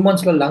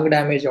 హ్యూమన్స్లో లంగ్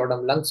డ్యామేజ్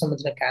అవ్వడం, లంగ్స్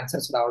సంబంధించిన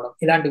క్యాన్సర్స్ రావడం,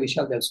 ఇలాంటి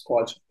విషయాలు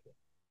తెలుసుకోవాల్సి ఉంటుంది.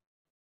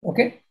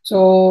 ఓకే. సో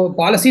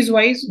పాలసీస్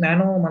వైజ్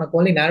మనకు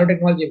ఓన్లీ నానో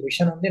టెక్నాలజీ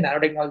మిషన్ ఉంది. నానో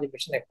టెక్నాలజీ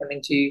మిషన్ ఎప్పటి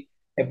నుంచి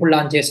ఎప్పుడు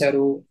లాంచ్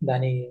చేశారు,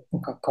 దాని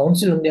ఒక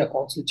కౌన్సిల్ ఉంది, ఆ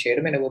కౌన్సిల్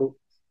చైర్మన్ ఎవరు,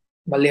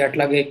 మళ్ళీ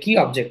అట్లాగే కీ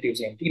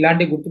ఆబ్జెక్టివ్స్ ఏంటి,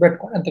 ఇలాంటివి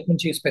గుర్తుపెట్టుకోండి.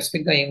 అంతకుమించి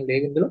స్పెసిఫిక్ గా ఏం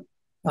లేవు ఇందులో.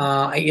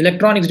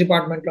 ఎలక్ట్రానిక్స్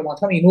డిపార్ట్మెంట్ లో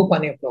మాత్రం ఇనూప్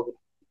అనే programme,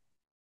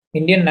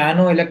 Indian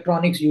nano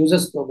electronics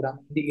users programme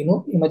ఉంది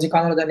ఇనూప్. ఈ మధ్య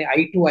కాలంలో దాన్ని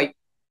I2I,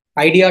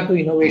 ఐడియా టు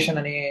ఇన్నోవేషన్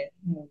అనే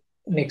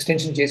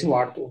ఎక్స్టెన్షన్ చేసి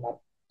వాడుతూ ఉన్నారు.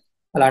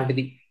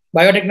 అలాంటిది.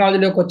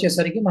 బయోటెక్నాలజీలోకి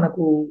వచ్చేసరికి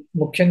మనకు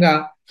ముఖ్యంగా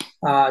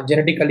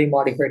genetically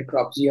modified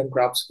crops, GM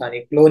crops కానీ,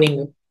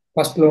 క్లోనింగ్,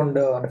 ఫస్ట్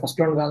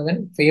క్లోన్ కాదు కానీ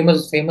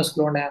ఫేమస్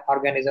క్లోన్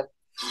ఆర్గానిజం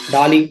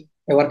డాలీ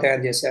ఎవరు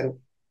తయారు చేశారు.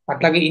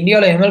 అట్లాగే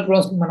ఇండియాలో ఎనిమల్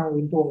క్లోన్స్ మనం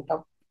వింటూ ఉంటాం.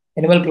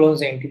 ఎనిమల్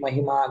క్లోన్స్ ఏంటి,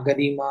 మహిమ,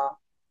 గదీమ,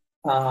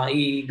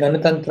 ఈ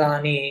గణతంత్ర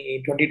అని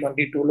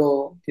 2022లో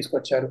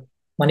తీసుకొచ్చారు,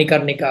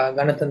 మణికర్ణిక,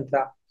 గణతంత్ర,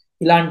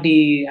 ఇలాంటి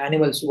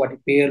యానిమల్స్, వాటి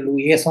పేర్లు,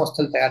 ఏ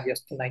సంస్థలు తయారు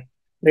చేస్తున్నాయి.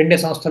 రెండే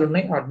సంస్థలు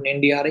ఉన్నాయి, వాటిని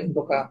ఎన్డీఆర్ఐ,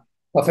 ఇంకొక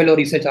బఫెలో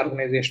రీసెర్చ్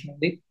ఆర్గనైజేషన్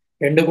ఉంది.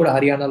 రెండు కూడా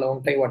హర్యానాలో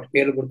ఉంటాయి, వాటి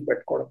పేర్లు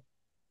గుర్తుపెట్టుకోవడం.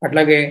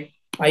 అట్లాగే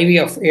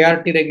IVF,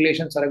 ART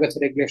regulation, surrogacy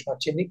regulation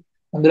వచ్చింది.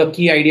 అందులో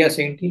కీ ఐడియాస్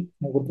ఏంటి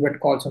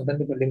గుర్తుపెట్టుకోవాల్సి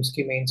ఉంటుంది ప్రిలిమ్స్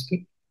కి, మెయిన్స్ కి.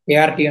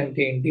 ఏఆర్టీ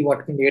అంటే ఏంటి,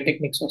 వాటి కింద ఏ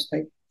టెక్నిక్స్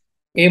వస్తాయి,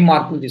 ఏం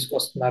మార్పులు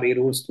తీసుకొస్తున్నారు ఈ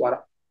రూల్స్ ద్వారా.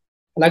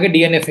 అలాగే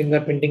డిఎన్ఏ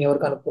ఫింగర్ ప్రింటింగ్ ఎవరు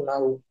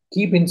కనుక్కున్నారు,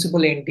 కీ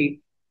ప్రిన్సిపల్ ఏంటి,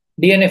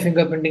 డిఎన్ఏ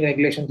ఫింగర్ ప్రింటింగ్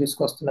రెగ్యులేషన్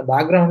తీసుకొస్తున్న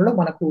బ్యాక్గ్రౌండ్ లో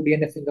మనకు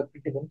డిఎన్ఏ ఫింగర్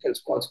ప్రింటింగ్ గురించి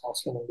తెలుసుకోవాల్సిన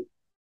అవసరం ఉంది.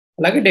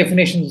 అలాగే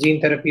డెఫినేషన్,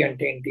 జీన్ థెరపీ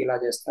అంటే ఏంటి, ఇలా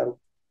చేస్తారు.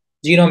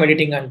 జీనోమ్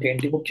ఎడిటింగ్ అంటే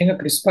ఏంటి, ముఖ్యంగా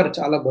క్రిస్పర్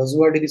చాలా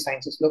బజ్వర్డ్ ఇది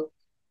సైన్సెస్ లో.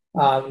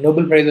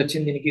 నోబెల్ ప్రైజ్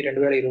వచ్చింది దీనికి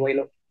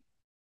 2020లో,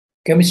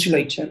 కెమిస్ట్రీలో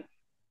ఇచ్చారు.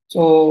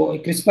 సో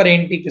క్రిస్పర్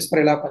ఏంటి, క్రిస్పర్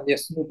ఎలా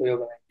పనిచేస్తుంది,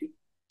 ఉపయోగం ఏంటి.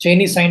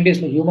 చైనీస్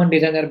సైంటిస్టులు హ్యూమన్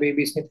డిజైనర్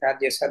బేబీస్ ని తయారు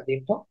చేశారు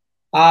దీంతో.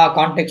 ఆ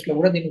కాంటెక్స్ట్ లో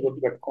కూడా దీన్ని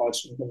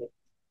గుర్తుపెట్టుకోవాల్సి ఉంటుంది.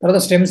 తర్వాత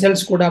స్టెమ్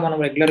సెల్స్ కూడా మనం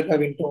రెగ్యులర్ గా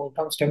వింటూ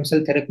ఉంటాం. స్టెమ్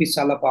సెల్ థెరపీస్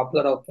చాలా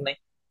పాపులర్ అవుతున్నాయి.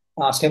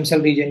 స్టెమ్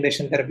సెల్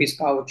రీజనరేషన్ థెరపీస్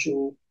కావచ్చు.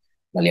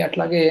 మళ్ళీ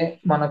అట్లాగే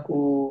మనకు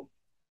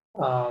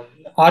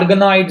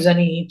ఆర్గనాయిడ్స్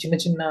అని చిన్న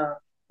చిన్న,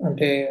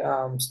 అంటే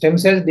stem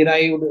cells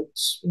derived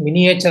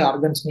miniature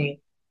organs ని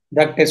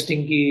డ్రగ్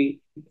టెస్టింగ్ కి,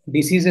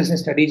 డిసీజెస్ ని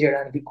స్టడీ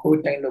చేయడానికి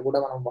కోవిడ్ టైంలో కూడా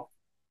మనం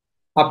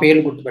ఆ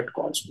పేర్లు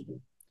గుర్తుపెట్టుకోవాల్సి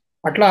ఉంటుంది.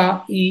 అట్లా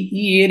ఈ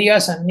ఈ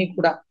ఏరియాస్ అన్ని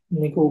కూడా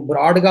మీకు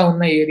బ్రాడ్ గా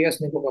ఉన్న ఏరియాస్,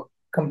 మీకు ఒక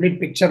కంప్లీట్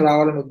పిక్చర్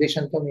రావాలనే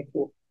ఉద్దేశంతో మీకు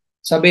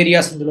సబ్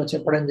ఏరియాస్ ఇందులో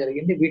చెప్పడం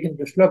జరిగింది. వీటిని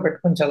దృష్టిలో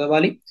పెట్టుకొని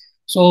చదవాలి.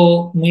 సో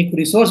మీకు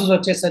రిసోర్సెస్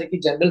వచ్చేసరికి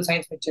జనరల్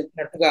సైన్స్ మీకు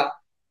చెప్పినట్టుగా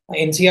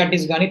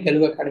ఎన్సీఆర్టీస్ కానీ,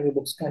 తెలుగు అకాడమీ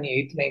బుక్స్ కానీ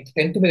 8th, 9th,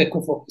 10th మీద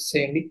ఎక్కువ ఫోకస్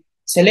చేయండి.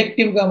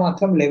 సెలెక్టివ్ గా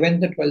మాత్రం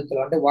 11th, 12th లో,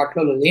 అంటే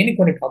వాటిలో లేని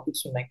కొన్ని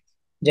టాపిక్స్ ఉన్నాయి,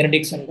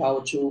 జెనెటిక్స్ అని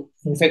కావచ్చు,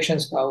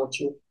 ఇన్ఫెక్షన్స్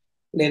కావచ్చు,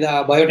 లేదా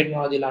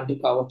బయోటెక్నాలజీ లాంటివి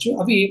కావచ్చు,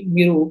 అవి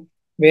మీరు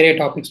వేరే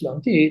టాపిక్స్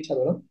లోంచి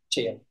చదవడం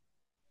చేయండి.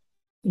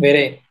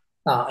 వేరే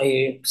ఈ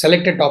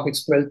సెలెక్టెడ్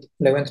టాపిక్స్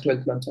 11th,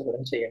 12th లో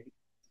చదవడం చేయండి.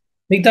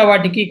 మిగతా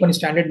వాటికి కొన్ని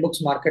స్టాండర్డ్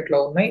బుక్స్ మార్కెట్లో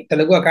ఉన్నాయి.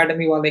 తెలుగు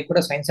అకాడమీ వాళ్ళకి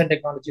కూడా సైన్స్ అండ్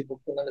టెక్నాలజీ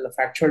బుక్ ఉంది, అందులో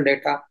ఫ్యాక్చువల్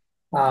డేటా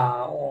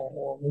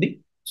ఉంది.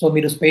 సో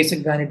మీరు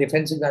స్పేస్కి కానీ,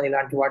 డిఫెన్స్కి కానీ,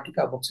 ఇలాంటి వాటికి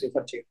ఆ బుక్స్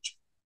రిఫర్ చేయొచ్చు.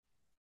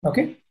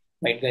 Okay.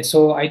 Right, guys.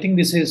 So I think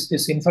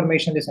this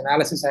information, this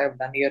analysis I have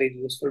done here is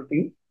useful to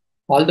you.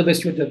 All the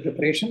best with your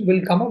preparation.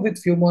 We'll come up with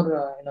few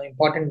more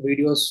important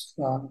videos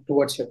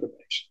towards your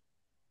preparation.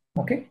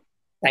 Okay.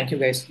 Thank you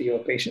guys for your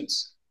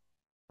patience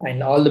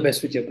and all the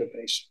best with your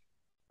preparation.